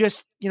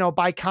 Just,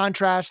 by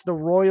contrast, the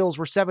Royals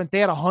were 7th. They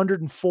had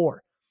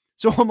 104.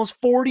 So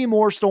almost 40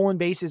 more stolen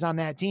bases on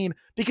that team,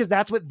 because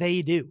that's what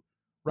they do.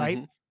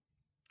 Right.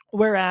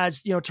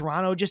 Whereas,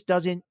 Toronto just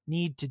doesn't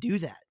need to do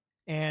that.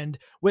 And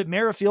Whit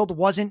Merrifield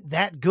wasn't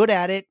that good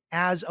at it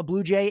as a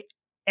Blue Jay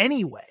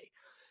anyway.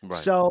 Right.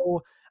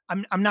 So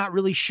I'm not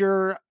really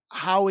sure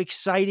how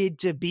excited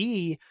to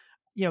be,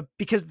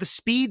 because the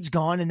speed's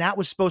gone and that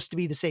was supposed to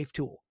be the safe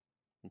tool.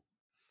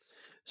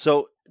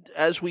 So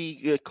as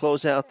we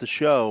close out the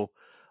show,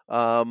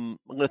 I'm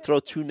going to throw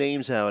two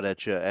names out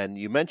at you. And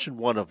you mentioned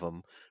one of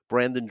them,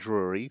 Brandon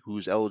Drury,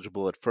 who's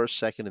eligible at first,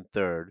 second, and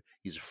third.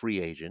 He's a free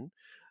agent.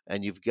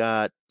 And you've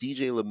got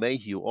DJ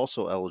LeMahieu,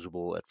 also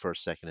eligible at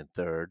first, second, and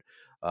third.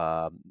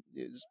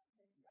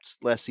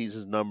 Last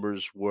season's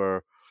numbers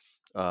weren't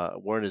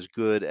as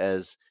good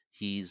as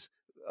he's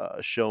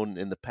shown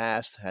in the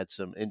past. Had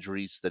some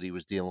injuries that he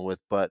was dealing with.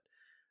 But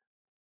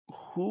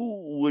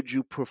who would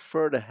you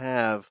prefer to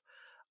have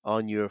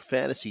on your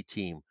fantasy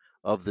team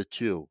of the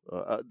two,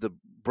 the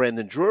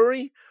Brandon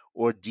Drury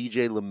or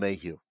DJ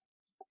LeMahieu?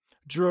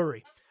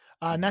 Drury,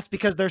 and that's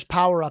because there's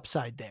power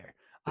upside there.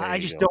 I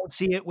just don't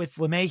see it with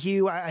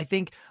LeMahieu. I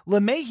think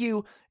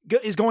LeMahieu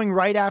is going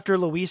right after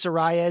Luis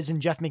Arias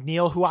and Jeff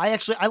McNeil, who I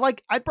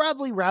like. I'd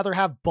probably rather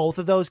have both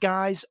of those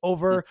guys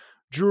over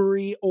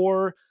Drury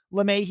or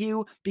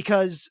LeMahieu,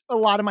 because a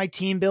lot of my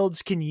team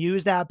builds can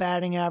use that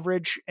batting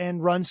average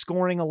and run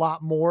scoring a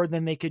lot more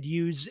than they could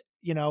use,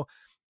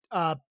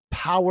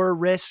 power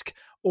risk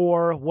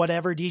or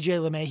whatever DJ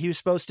LeMahieu is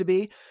supposed to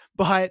be.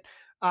 But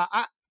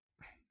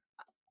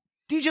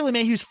DJ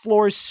LeMahieu's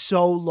floor is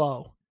so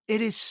low.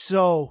 It is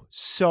so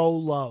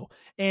low.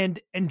 And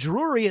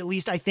Drury, at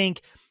least I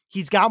think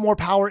he's got more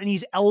power and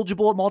he's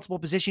eligible at multiple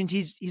positions.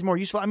 He's more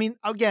useful. I mean,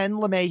 again,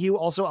 LeMahieu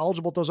also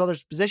eligible at those other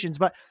positions,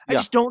 but I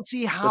just don't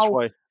see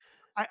how,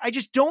 I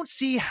just don't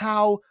see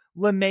how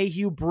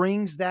LeMahieu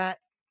brings that.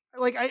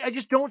 Like, I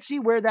just don't see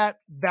where that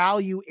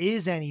value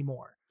is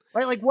anymore.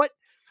 Right. Like what?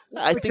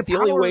 I think the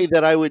only way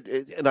that I would,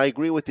 and I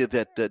agree with you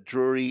that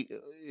Drury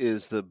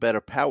is the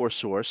better power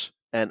source.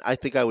 And I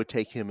think I would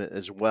take him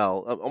as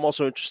well. I'm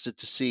also interested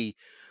to see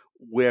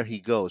where he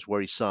goes, where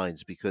he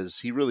signs, because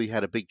he really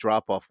had a big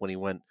drop-off when he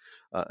went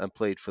and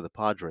played for the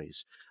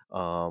Padres.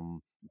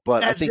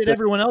 But I think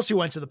everyone else who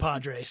went to the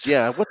Padres.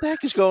 Yeah, what the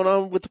heck is going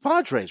on with the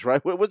Padres, right?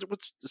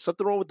 What's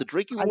something wrong with the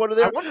drinking water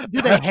there?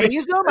 Do they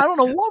haze them? I don't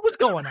know what was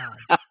going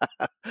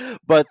on.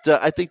 But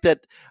I think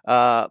that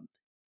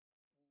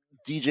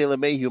DJ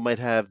LeMahieu might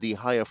have the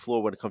higher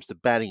floor when it comes to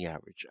batting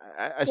average.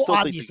 I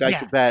still think the guy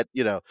could bat,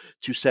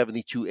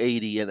 270,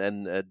 280,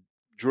 and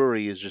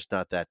Drury is just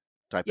not that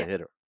type of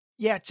hitter.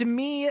 Yeah, to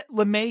me,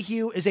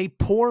 LeMahieu is a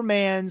poor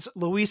man's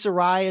Luis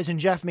Arias and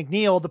Jeff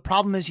McNeil. The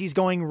problem is he's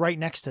going right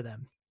next to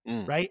them,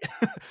 right?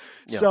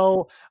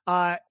 So,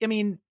 I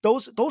mean,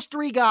 those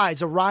three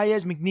guys,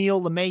 Arias,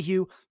 McNeil,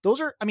 LeMahieu,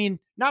 those are,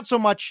 not so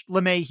much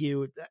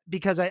LeMahieu,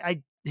 because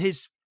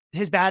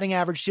his batting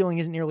average ceiling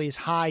isn't nearly as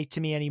high to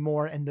me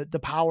anymore, and the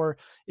power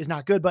is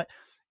not good. But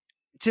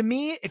to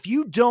me, if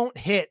you don't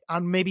hit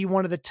on maybe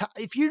one of the top,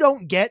 if you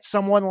don't get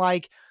someone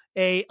like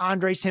a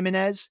Andres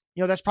Jimenez,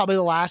 that's probably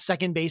the last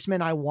second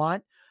baseman I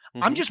want.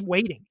 I'm just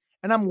waiting,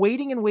 and I'm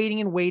waiting and waiting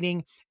and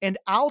waiting. And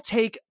I'll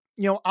take,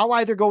 I'll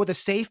either go with a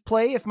safe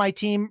play if my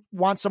team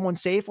wants someone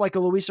safe, like a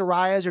Luis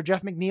Arias or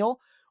Jeff McNeil,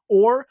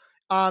 or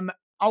I'll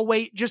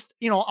wait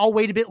I'll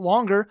wait a bit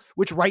longer,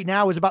 which right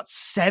now is about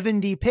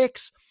 70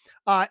 picks.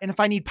 And if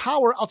I need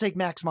power, I'll take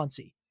Max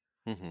Muncy.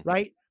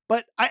 Right.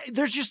 But I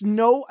just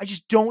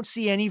don't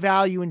see any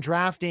value in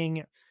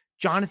drafting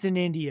Jonathan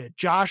India,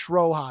 Josh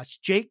Rojas,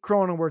 Jake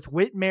Cronenworth,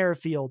 Whit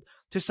Merrifield,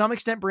 to some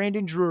extent,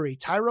 Brandon Drury,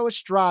 Tyro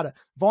Estrada,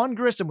 Vaughn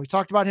Grissom. We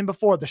talked about him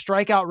before. The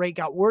strikeout rate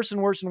got worse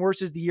and worse and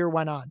worse as the year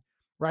went on.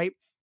 Right.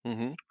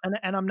 And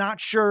I'm not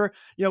sure,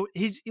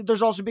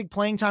 there's also big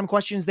playing time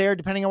questions there,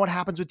 depending on what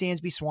happens with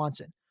Dansby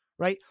Swanson.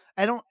 Right.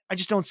 I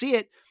just don't see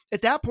it.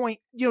 at that point,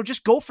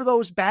 just go for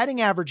those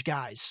batting average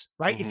guys,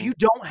 right? If you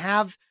don't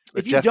have,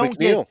 if you Jeff don't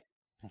McNeil.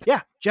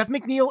 get, Jeff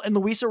McNeil and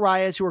Luis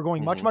Arias, who are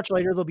going much, much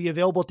later, they'll be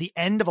available at the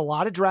end of a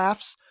lot of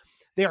drafts.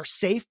 They are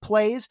safe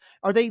plays.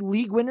 Are they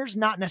league winners?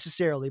 Not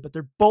necessarily, but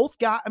they're both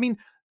got, I mean,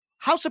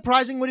 how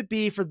surprising would it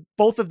be for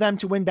both of them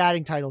to win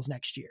batting titles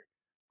next year,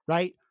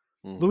 right?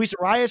 Luis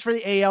Arias for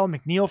the AL,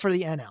 McNeil for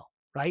the NL,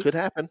 right? Could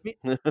happen.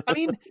 I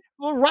mean,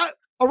 well,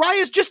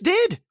 Arias just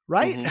did,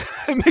 right?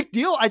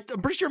 McNeil,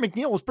 I'm pretty sure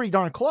McNeil was pretty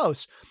darn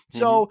close.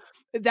 So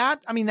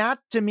that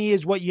to me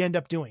is what you end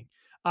up doing.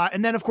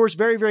 And then, of course,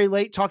 very, very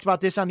late, talked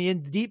about this on the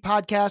In the Deep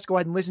podcast. Go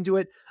ahead and listen to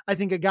it. I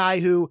think a guy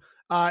who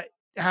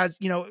has,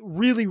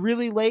 really,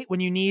 really late when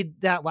you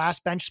need that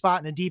last bench spot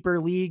in a deeper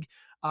league,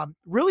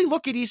 really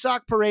look at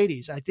Isaac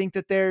Paredes. I think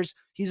that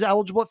he's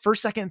eligible at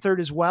first, second, and third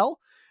as well.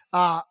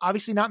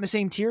 Obviously not in the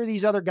same tier.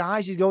 These other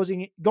guys, he's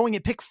going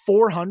at pick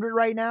 400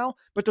 right now,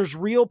 but there's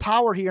real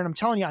power here. And I'm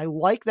telling you, I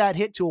like that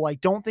hit tool. I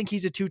don't think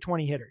he's a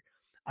 220 hitter.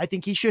 I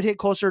think he should hit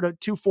closer to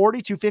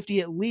 240,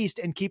 250 at least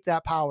and keep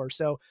that power.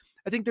 So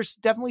I think there's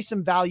definitely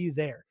some value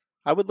there.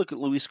 I would look at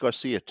Luis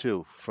Garcia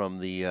too from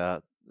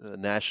the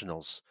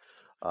Nationals.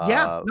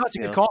 It's a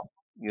good call.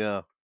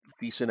 Yeah.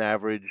 Decent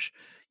average,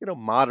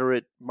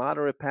 moderate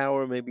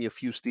power, maybe a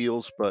few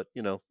steals, but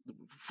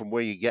from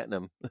where you're getting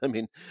them, I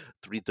mean,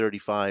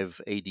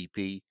 335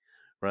 ADP,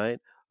 right?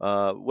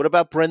 What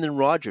about Brendan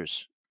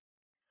Rodgers?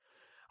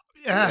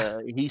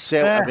 He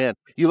said, man,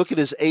 you look at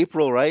his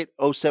April, right?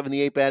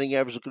 078 batting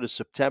average. Look at his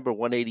September,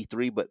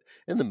 183, but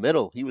in the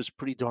middle, he was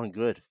pretty darn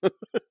good.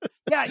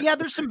 Yeah,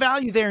 there's some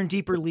value there in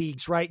deeper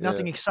leagues, right?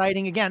 Nothing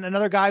exciting. Again,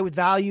 another guy with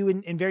value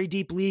in very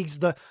deep leagues.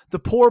 The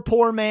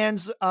poor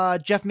man's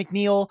Jeff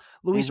McNeil,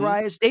 Luis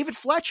Arias, David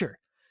Fletcher.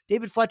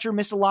 David Fletcher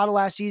missed a lot of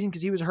last season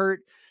because he was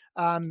hurt.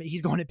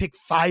 He's going to pick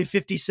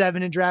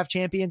 557 in Draft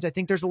Champions. I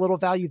think there's a little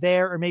value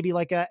there, or maybe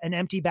like an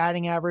empty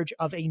batting average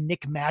of a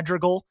Nick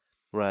Madrigal,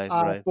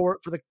 right.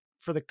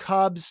 for the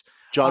Cubs.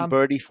 John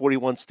Birdie,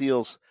 41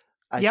 steals.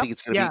 I think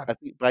it's going to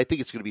be. I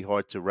think it's going to be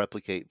hard to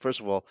replicate.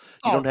 First of all,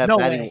 you don't have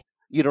Mattingly.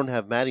 You don't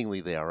have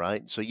Mattingly there,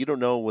 right? So you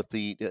don't know what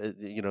the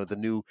the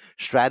new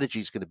strategy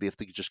is going to be if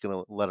they're just going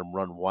to let him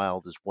run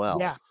wild as well.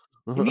 Yeah.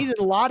 He needed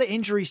a lot of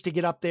injuries to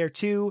get up there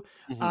too.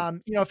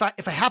 If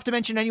I have to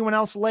mention anyone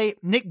else late,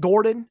 Nick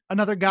Gordon,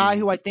 another guy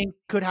who I think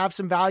could have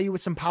some value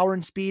with some power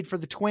and speed for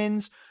the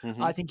Twins.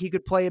 I think he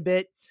could play a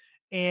bit.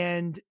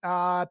 And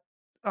oh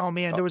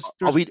man, there was.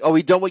 Are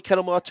we done with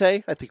Ketel Marte?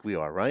 I think we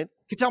are, right?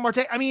 Ketel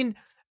Marte. I mean,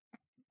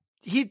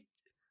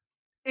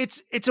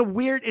 it's a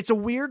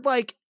weird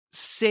like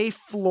safe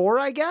floor,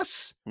 I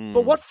guess.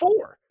 But what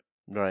for?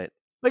 Right.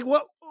 Like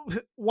what?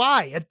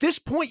 Why? At this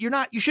point,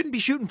 you shouldn't be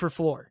shooting for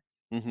floor.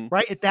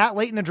 Right? At that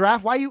late in the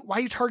draft, why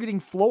are you targeting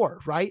floor,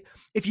 right?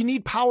 If you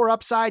need power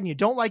upside and you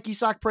don't like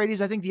Isaac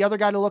Paredes, I think the other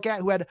guy to look at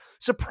who had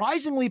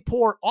surprisingly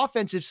poor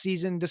offensive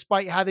season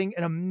despite having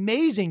an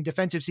amazing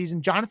defensive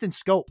season, Jonathan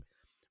Scope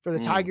for the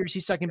Tigers.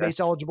 He's second base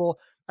eligible.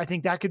 I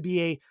think that could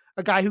be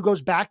a guy who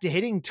goes back to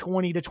hitting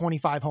 20 to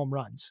 25 home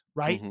runs,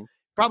 right?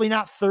 Probably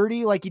not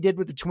 30 like he did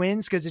with the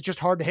Twins because it's just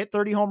hard to hit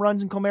 30 home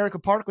runs in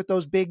Comerica Park with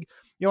those big,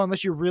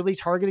 unless you're really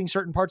targeting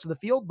certain parts of the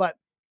field. But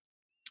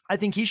I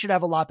think he should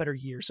have a lot better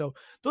year. So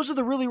those are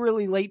the really,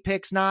 really late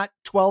picks, not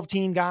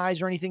 12-team guys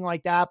or anything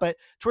like that. But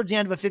towards the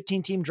end of a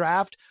 15-team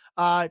draft,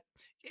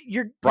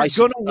 you're going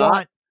to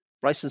want.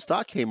 Bryson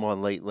Stott came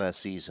on late last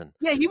season.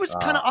 Yeah, he was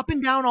kind of up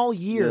and down all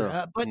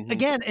year. But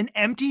again, an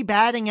empty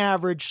batting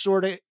average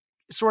sort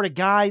of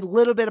guy,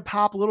 little bit of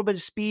pop, a little bit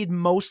of speed,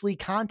 mostly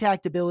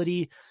contact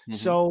ability.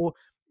 So,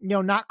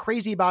 not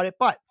crazy about it,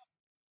 but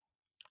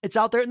it's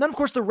out there. And then, of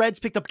course, the Reds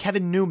picked up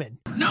Kevin Newman,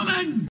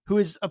 who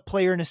is a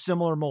player in a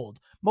similar mold.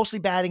 Mostly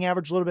batting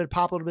average, a little bit of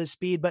pop, a little bit of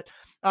speed, but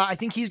I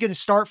think he's going to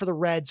start for the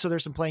Reds, so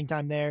there's some playing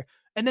time there.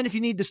 And then if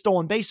you need the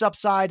stolen base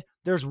upside,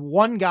 there's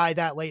one guy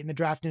that late in the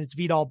draft, and it's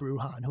Vidal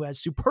Brujan, who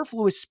has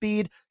superfluous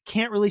speed,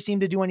 can't really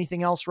seem to do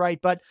anything else right,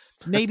 but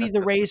maybe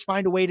the Rays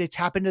find a way to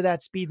tap into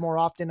that speed more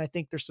often. I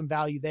think there's some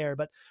value there,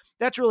 but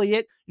that's really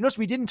it. You notice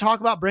we didn't talk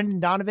about Brendan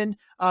Donovan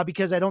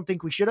because I don't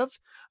think we should have.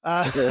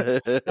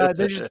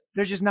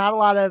 There's just not a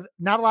lot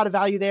of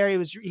value there.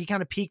 He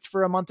kind of peaked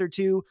for a month or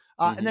two,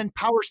 and then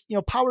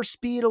power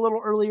speed a little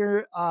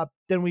earlier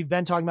than we've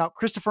been talking about.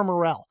 Christopher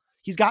Morel.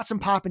 He's got some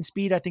pop and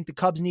speed. I think the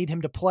Cubs need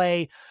him to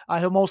play.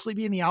 He'll mostly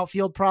be in the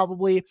outfield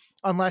probably,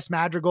 unless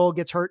Madrigal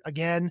gets hurt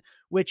again,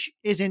 which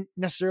isn't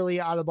necessarily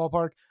out of the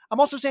ballpark.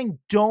 I'm also saying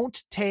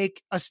don't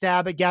take a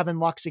stab at Gavin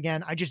Lux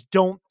again. I just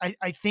don't.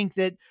 I think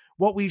that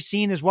what we've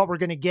seen is what we're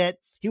going to get.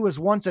 He was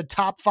once a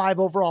top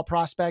 5 overall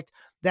prospect.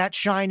 That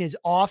shine is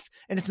off,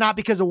 and it's not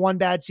because of one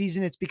bad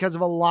season. It's because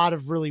of a lot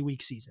of really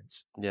weak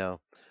seasons. Yeah.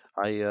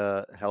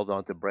 I held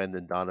on to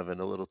Brendan Donovan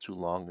a little too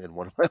long in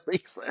one of my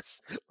leagues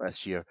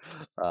last year.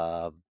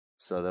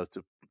 So that's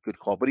a good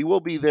call. But he will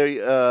be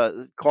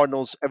there,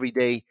 Cardinals every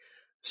day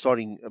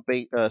starting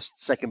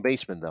second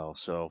baseman, though.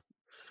 So,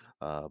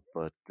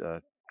 but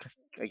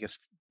I guess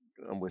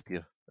I'm with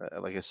you.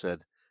 Like I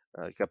said,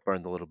 got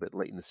burned a little bit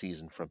late in the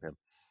season from him.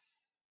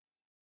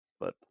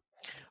 But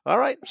all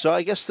right. So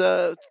I guess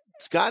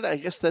Scott, I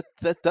guess that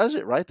does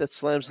it, right? That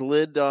slams the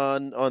lid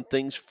on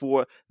things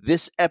for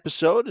this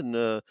episode.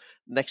 And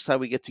next time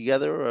we get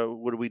together,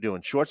 what are we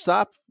doing?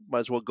 Shortstop? Might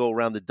as well go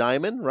around the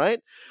diamond, right?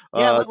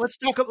 Yeah, let's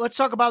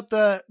talk about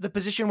the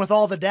position with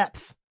all the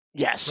depth.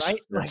 Yes. Right?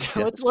 Right.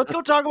 Let's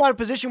go talk about a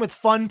position with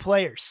fun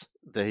players.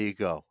 There you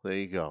go.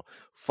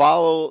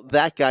 Follow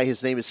that guy.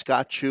 His name is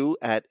Scott Chu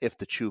at If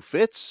the Chu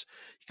Fits.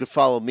 You can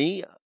follow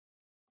me.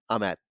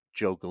 I'm at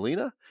Joe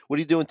Galena. What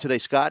are you doing today,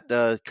 Scott?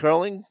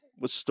 Curling?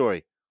 What's the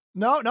story?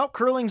 No,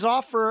 curling's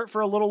off for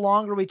a little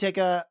longer. We take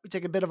a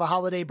bit of a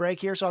holiday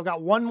break here, so I've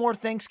got one more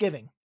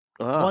Thanksgiving.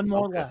 One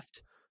more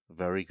left.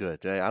 Very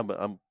good. I'm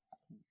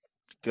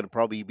going to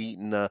probably be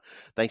eating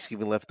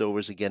Thanksgiving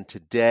leftovers again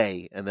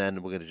today, and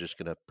then we're just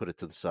going to put it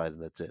to the side,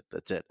 and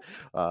that's it.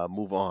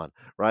 Move on,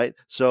 right?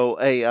 So,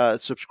 hey,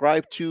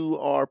 subscribe to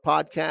our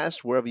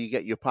podcast wherever you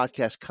get your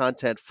podcast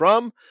content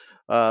from.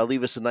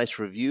 Leave us a nice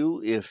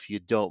review if you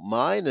don't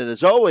mind. And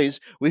as always,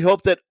 we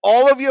hope that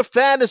all of your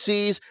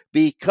fantasies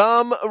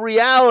become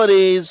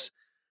realities.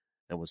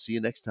 And we'll see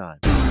you next time.